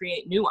we can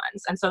create new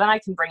ones. And so then I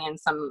can bring in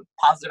some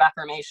positive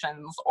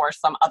affirmations or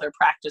some other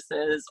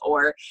practices,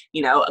 or,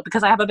 you know,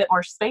 because I have a bit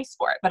more space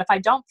for it. But if I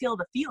don't feel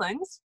the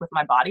feelings with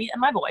my body and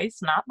my voice,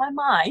 not my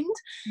mind,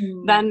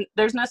 then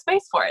there's no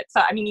space for it. So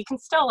I mean, you can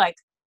still, like,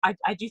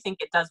 I do think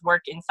it does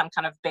work in some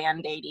kind of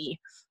Band-Aidy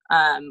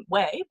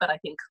way, but I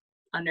think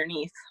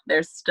underneath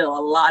there's still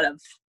a lot of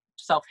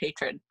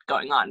self-hatred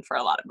going on for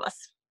a lot of us.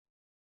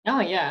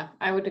 Oh yeah,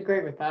 I would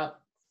agree with that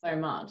so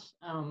much,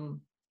 because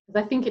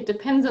I think it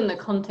depends on the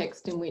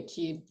context in which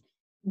you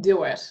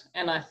do it.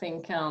 And I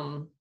think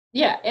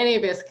yeah, any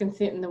of us can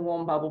sit in the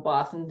warm bubble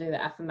bath and do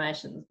the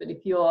affirmations, but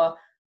if you're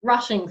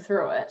rushing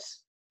through it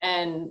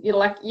and you're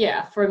like,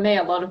 yeah, for me,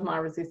 a lot of my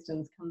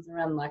resistance comes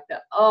around like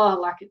that, oh,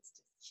 like,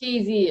 it's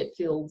cheesy, it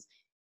feels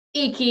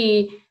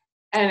icky,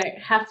 and it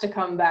has to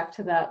come back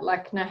to that,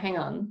 like, no, hang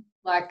on,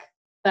 like,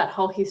 that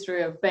whole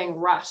history of being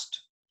rushed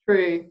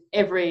through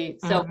every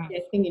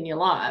self-care thing in your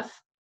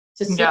life.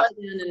 To slow down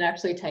and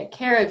actually take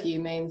care of you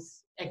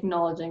means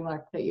acknowledging,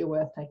 like, that you're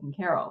worth taking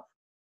care of,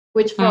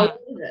 which for a lot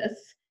of us,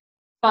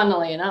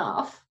 funnily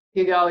enough,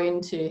 who go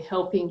into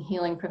helping,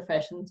 healing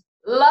professions,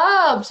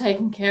 love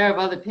taking care of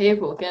other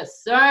people, get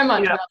so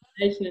much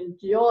validation and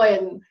joy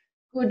and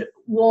good,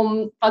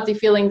 warm, fuzzy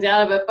feelings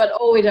out of it, but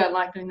we don't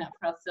like doing that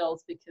for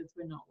ourselves because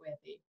we're not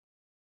worthy.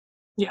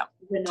 Yeah,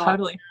 we're not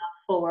totally.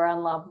 Or we're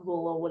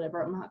unlovable, or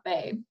whatever it might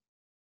be.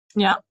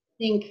 Yeah. I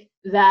think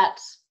that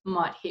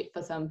might hit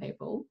for some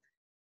people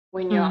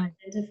when you're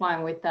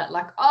identifying with that,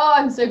 like, oh,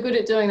 I'm so good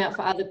at doing that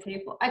for other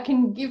people. I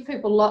can give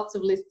people lots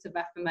of lists of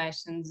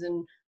affirmations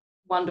and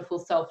wonderful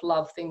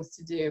self-love things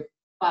to do.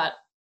 But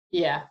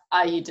yeah,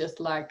 are you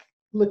just like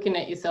looking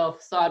at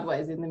yourself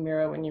sideways in the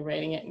mirror when you're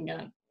reading it and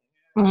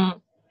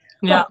going,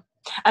 yeah.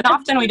 And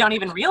often we don't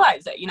even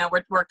realize it, you know,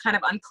 we're kind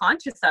of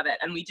unconscious of it,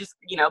 and we just,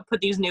 you know, put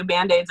these new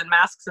Band-Aids and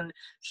masks and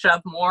shove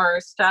more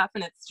stuff,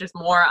 and it's just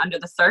more under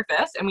the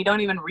surface, and we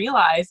don't even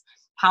realize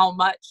how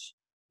much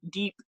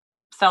deep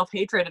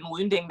self-hatred and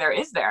wounding there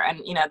is there.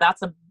 And, you know,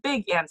 that's a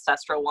big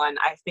ancestral one,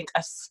 I think,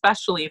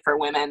 especially for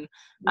women,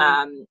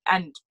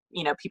 and,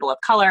 you know, people of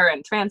color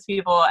and trans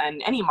people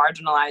and any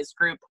marginalized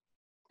group.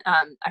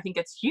 I think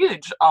it's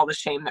huge, all the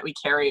shame that we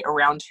carry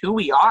around who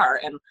we are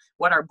and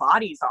what our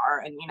bodies are.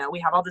 And, you know, we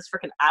have all this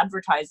freaking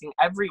advertising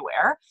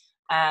everywhere.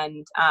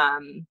 And,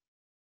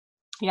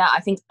 yeah,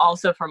 I think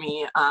also for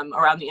me,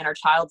 around the inner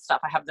child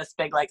stuff, I have this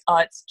big, like, oh,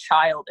 it's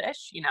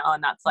childish, you know,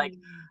 and that's like,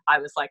 I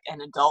was like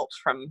an adult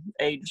from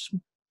age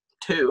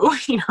 2,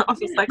 you know, I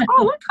was like,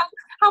 oh, look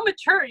how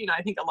mature, you know.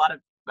 I think a lot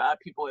of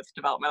people with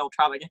developmental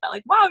trauma get that,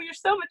 like, wow, you're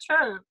so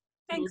mature.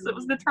 Thanks, it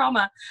was the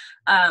trauma.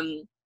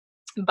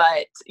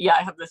 But yeah,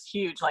 I have this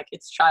huge, like,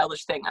 it's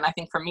childish thing. And I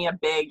think for me, a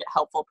big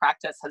helpful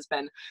practice has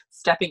been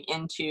stepping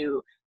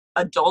into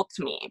adult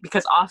me,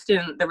 because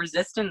often the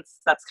resistance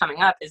that's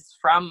coming up is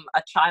from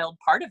a child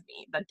part of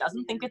me that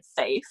doesn't think it's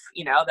safe,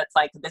 you know, that's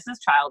like, this is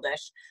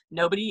childish,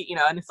 nobody, you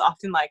know. And it's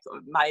often like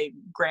my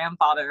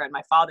grandfather and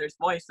my father's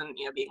voice, and,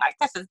 you know, being like,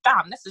 this is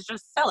dumb, this is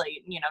just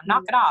silly, you know,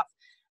 knock it off.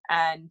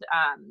 And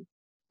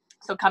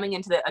so coming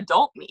into the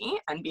adult me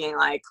and being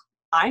like,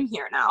 I'm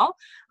here now.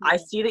 I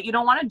see that you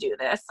don't want to do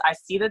this. I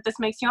see that this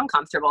makes you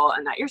uncomfortable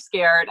and that you're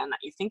scared and that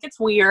you think it's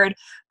weird,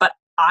 but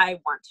I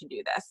want to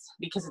do this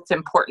because it's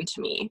important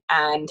to me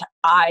and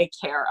I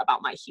care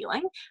about my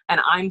healing,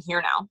 and I'm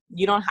here now.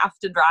 You don't have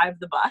to drive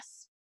the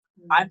bus.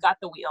 I've got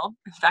the wheel.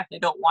 In fact, I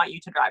don't want you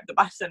to drive the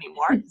bus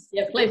anymore.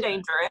 It's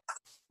dangerous.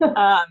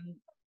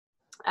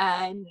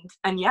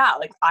 And yeah,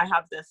 like, I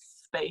have this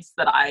space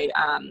that I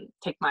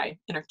take my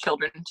inner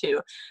children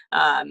to,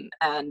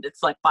 and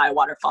it's like by a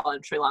waterfall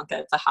in Sri Lanka.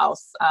 It's a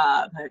house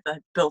that I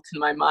built in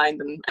my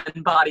mind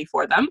and body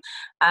for them,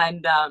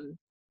 and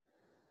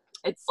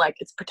it's like,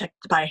 it's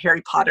protected by a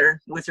Harry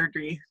Potter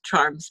wizardry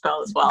charm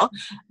spell as well.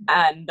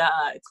 And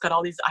it's got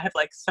all these, I have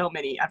like so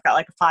many, I've got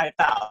like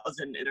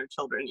 5,000 inner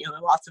children, you know,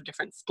 lots of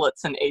different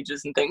splits and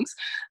ages and things.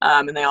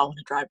 And they all want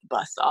to drive the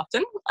bus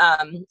often.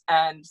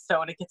 And so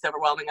when it gets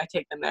overwhelming, I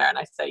take them there and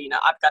I say, you know,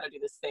 I've got to do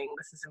this thing.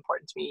 This is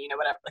important to me, you know,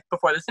 whatever. Like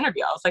before this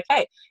interview, I was like,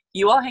 hey,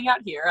 you all hang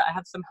out here. I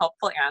have some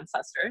helpful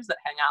ancestors that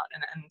hang out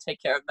and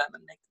take care of them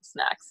and make them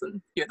snacks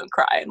and hear them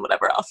cry and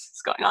whatever else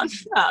is going on.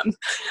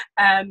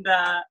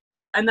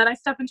 And then I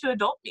step into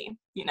adult me,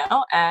 you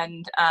know,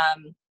 and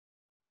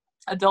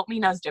adult me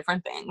knows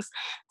different things.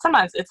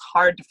 Sometimes it's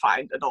hard to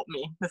find adult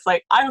me. It's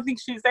like, I don't think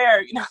she's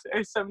there. You know,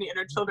 there's so many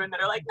inner children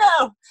that are like,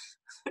 no,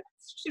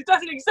 she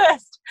doesn't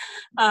exist.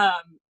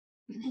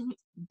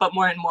 But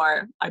more and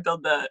more, I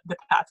build the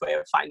pathway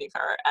of finding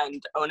her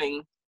and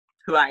owning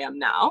who I am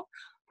now,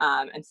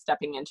 and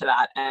stepping into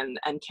that and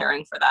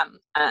caring for them.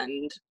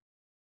 And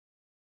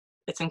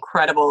it's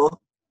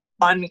incredible,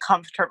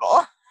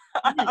 uncomfortable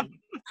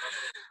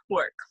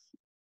work.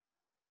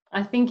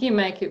 I think you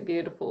make it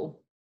beautiful.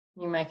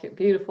 You make it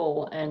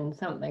beautiful and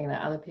something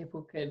that other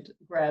people could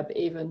grab,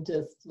 even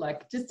just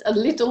a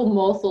little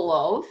morsel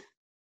of.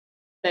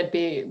 They'd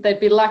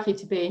be lucky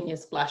to be in your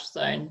splash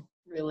zone,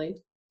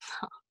 really.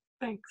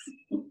 Thanks.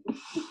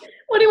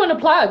 What do you want to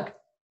plug?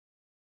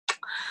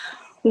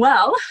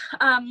 Well,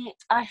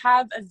 I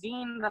have a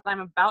zine that I'm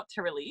about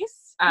to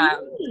release. I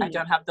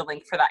don't have the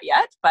link for that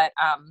yet, but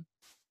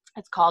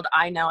it's called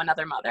I Know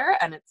Another Mother,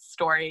 and it's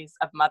stories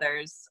of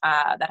mothers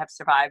that have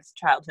survived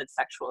childhood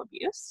sexual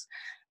abuse.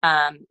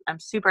 I'm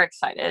super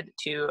excited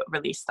to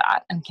release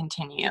that and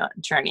continue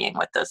journeying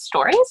with those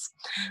stories.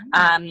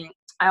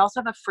 I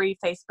also have a free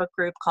Facebook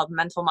group called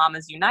Mental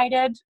Mamas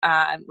United,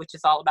 which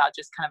is all about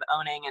just kind of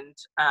owning and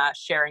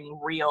sharing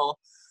real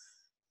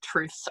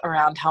truths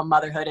around how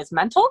motherhood is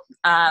mental.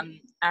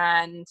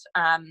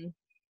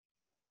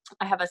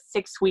 I have a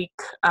 6-week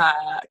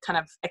kind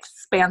of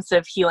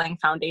expansive healing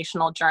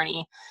foundational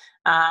journey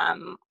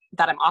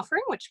that I'm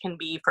offering, which can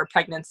be for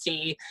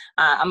pregnancy.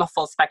 I'm a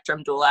full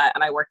spectrum doula,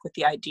 and I work with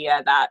the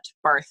idea that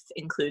birth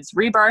includes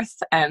rebirth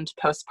and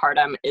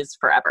postpartum is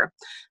forever.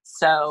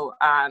 So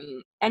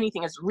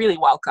anything is really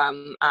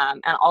welcome.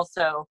 And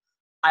also,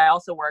 I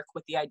also work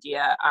with the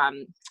idea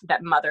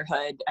that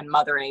motherhood and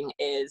mothering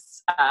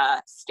is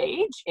a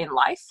stage in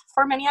life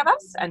for many of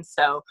us. And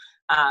so,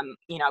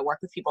 you know, I work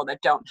with people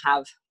that don't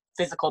have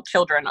physical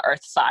children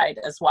earthside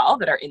as well,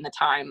 that are in the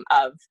time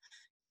of,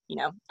 you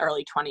know,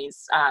 early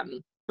 20s,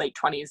 late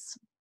 20s,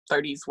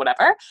 30s,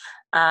 whatever.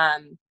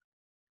 And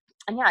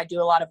yeah, I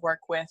do a lot of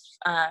work with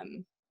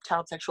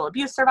child sexual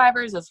abuse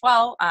survivors as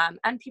well,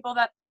 and people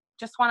that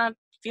just want to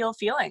feel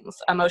feelings.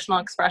 Emotional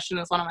expression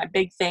is one of my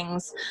big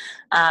things.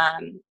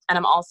 And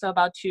I'm also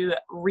about to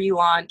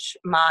relaunch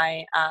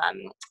my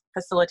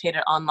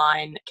facilitated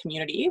online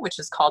community, which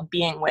is called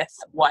Being With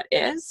What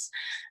Is.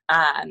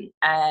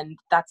 And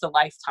that's a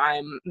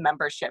lifetime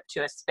membership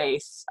to a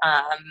space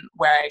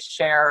where I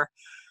share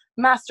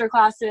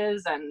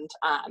masterclasses and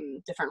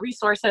different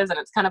resources. And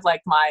it's kind of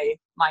like my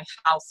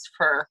house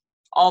for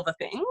all the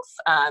things.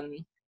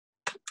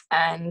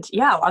 And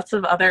yeah, lots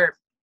of other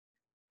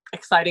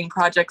exciting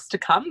projects to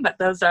come, but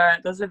those are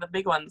the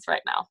big ones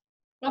right now.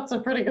 That's a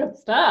pretty good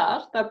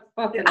start. That's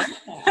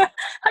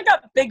I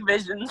got big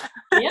visions.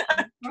 Yeah,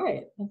 that's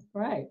great. That's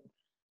great.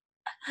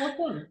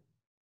 Awesome.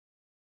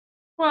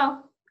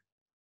 Well,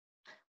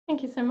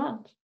 thank you so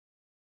much.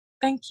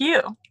 Thank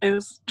you. It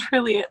was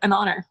truly an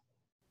honor.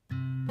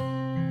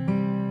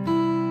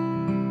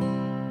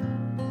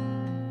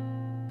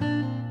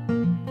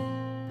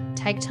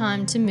 Take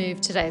time to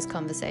move today's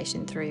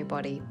conversation through your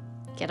body.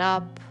 Get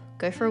up,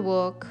 go for a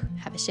walk,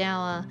 have a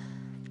shower,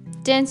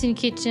 dance in your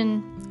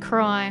kitchen,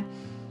 cry,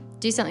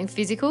 do something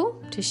physical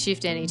to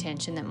shift any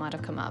tension that might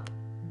have come up.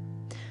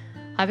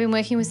 I've been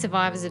working with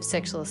survivors of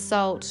sexual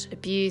assault,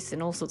 abuse,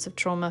 and all sorts of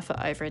trauma for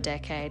over a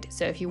decade.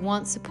 So if you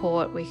want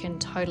support, we can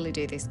totally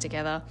do this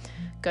together.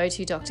 Go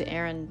to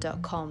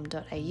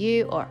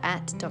drerin.com.au or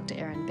at Dr.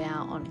 Erin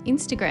Bow on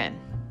Instagram.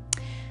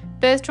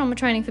 Birth Trauma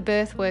Training for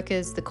Birth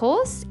Workers, the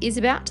course, is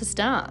about to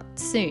start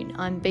soon.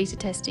 I'm beta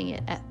testing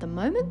it at the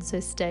moment, so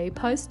stay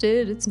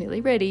posted. It's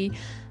nearly ready.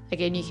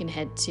 Again, you can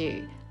head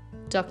to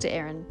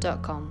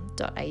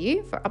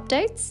drerin.com.au for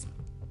updates.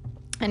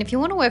 And if you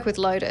want to work with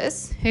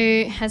Lotus,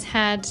 who has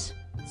had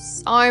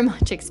so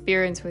much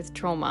experience with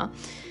trauma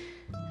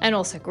and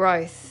also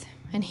growth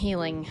and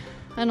healing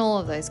and all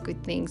of those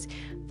good things,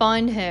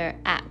 find her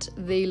at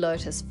The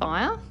Lotus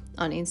Fire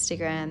on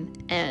Instagram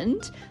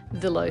and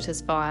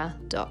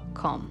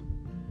thelotusfire.com.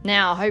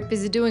 Now, hope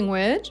is a doing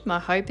word. My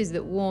hope is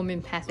that warm,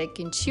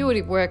 empathic,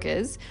 intuitive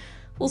workers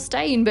will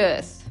stay in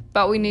birth,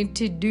 but we need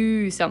to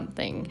do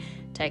something.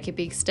 Take a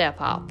big step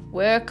up.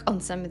 Work on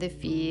some of the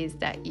fears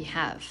that you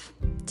have.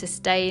 To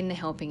stay in the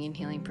helping and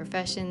healing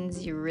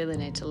professions, you really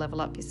need to level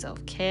up your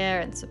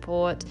self-care and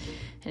support.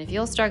 And if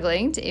you're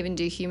struggling to even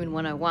do Human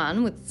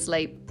 101 with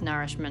sleep,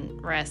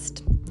 nourishment,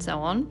 rest, so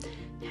on,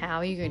 how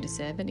are you going to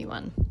serve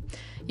anyone?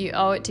 You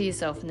owe it to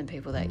yourself and the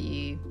people that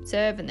you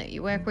serve and that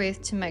you work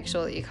with to make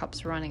sure that your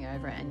cup's running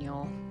over and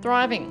you're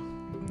thriving.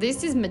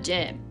 This is my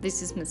jam.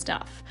 This is my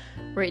stuff.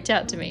 Reach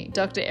out to me,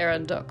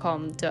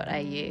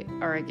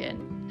 drerin.com.au, or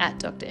again, at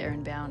Dr.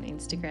 Erin Bow on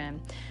Instagram.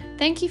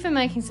 Thank you for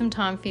making some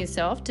time for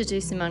yourself to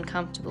do some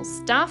uncomfortable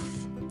stuff.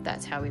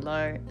 That's how we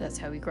learn, that's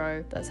how we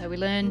grow, that's how we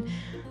learn.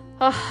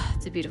 Oh,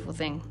 it's a beautiful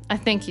thing. I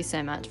thank you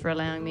so much for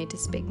allowing me to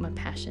speak my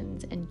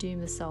passions and do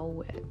my soul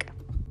work.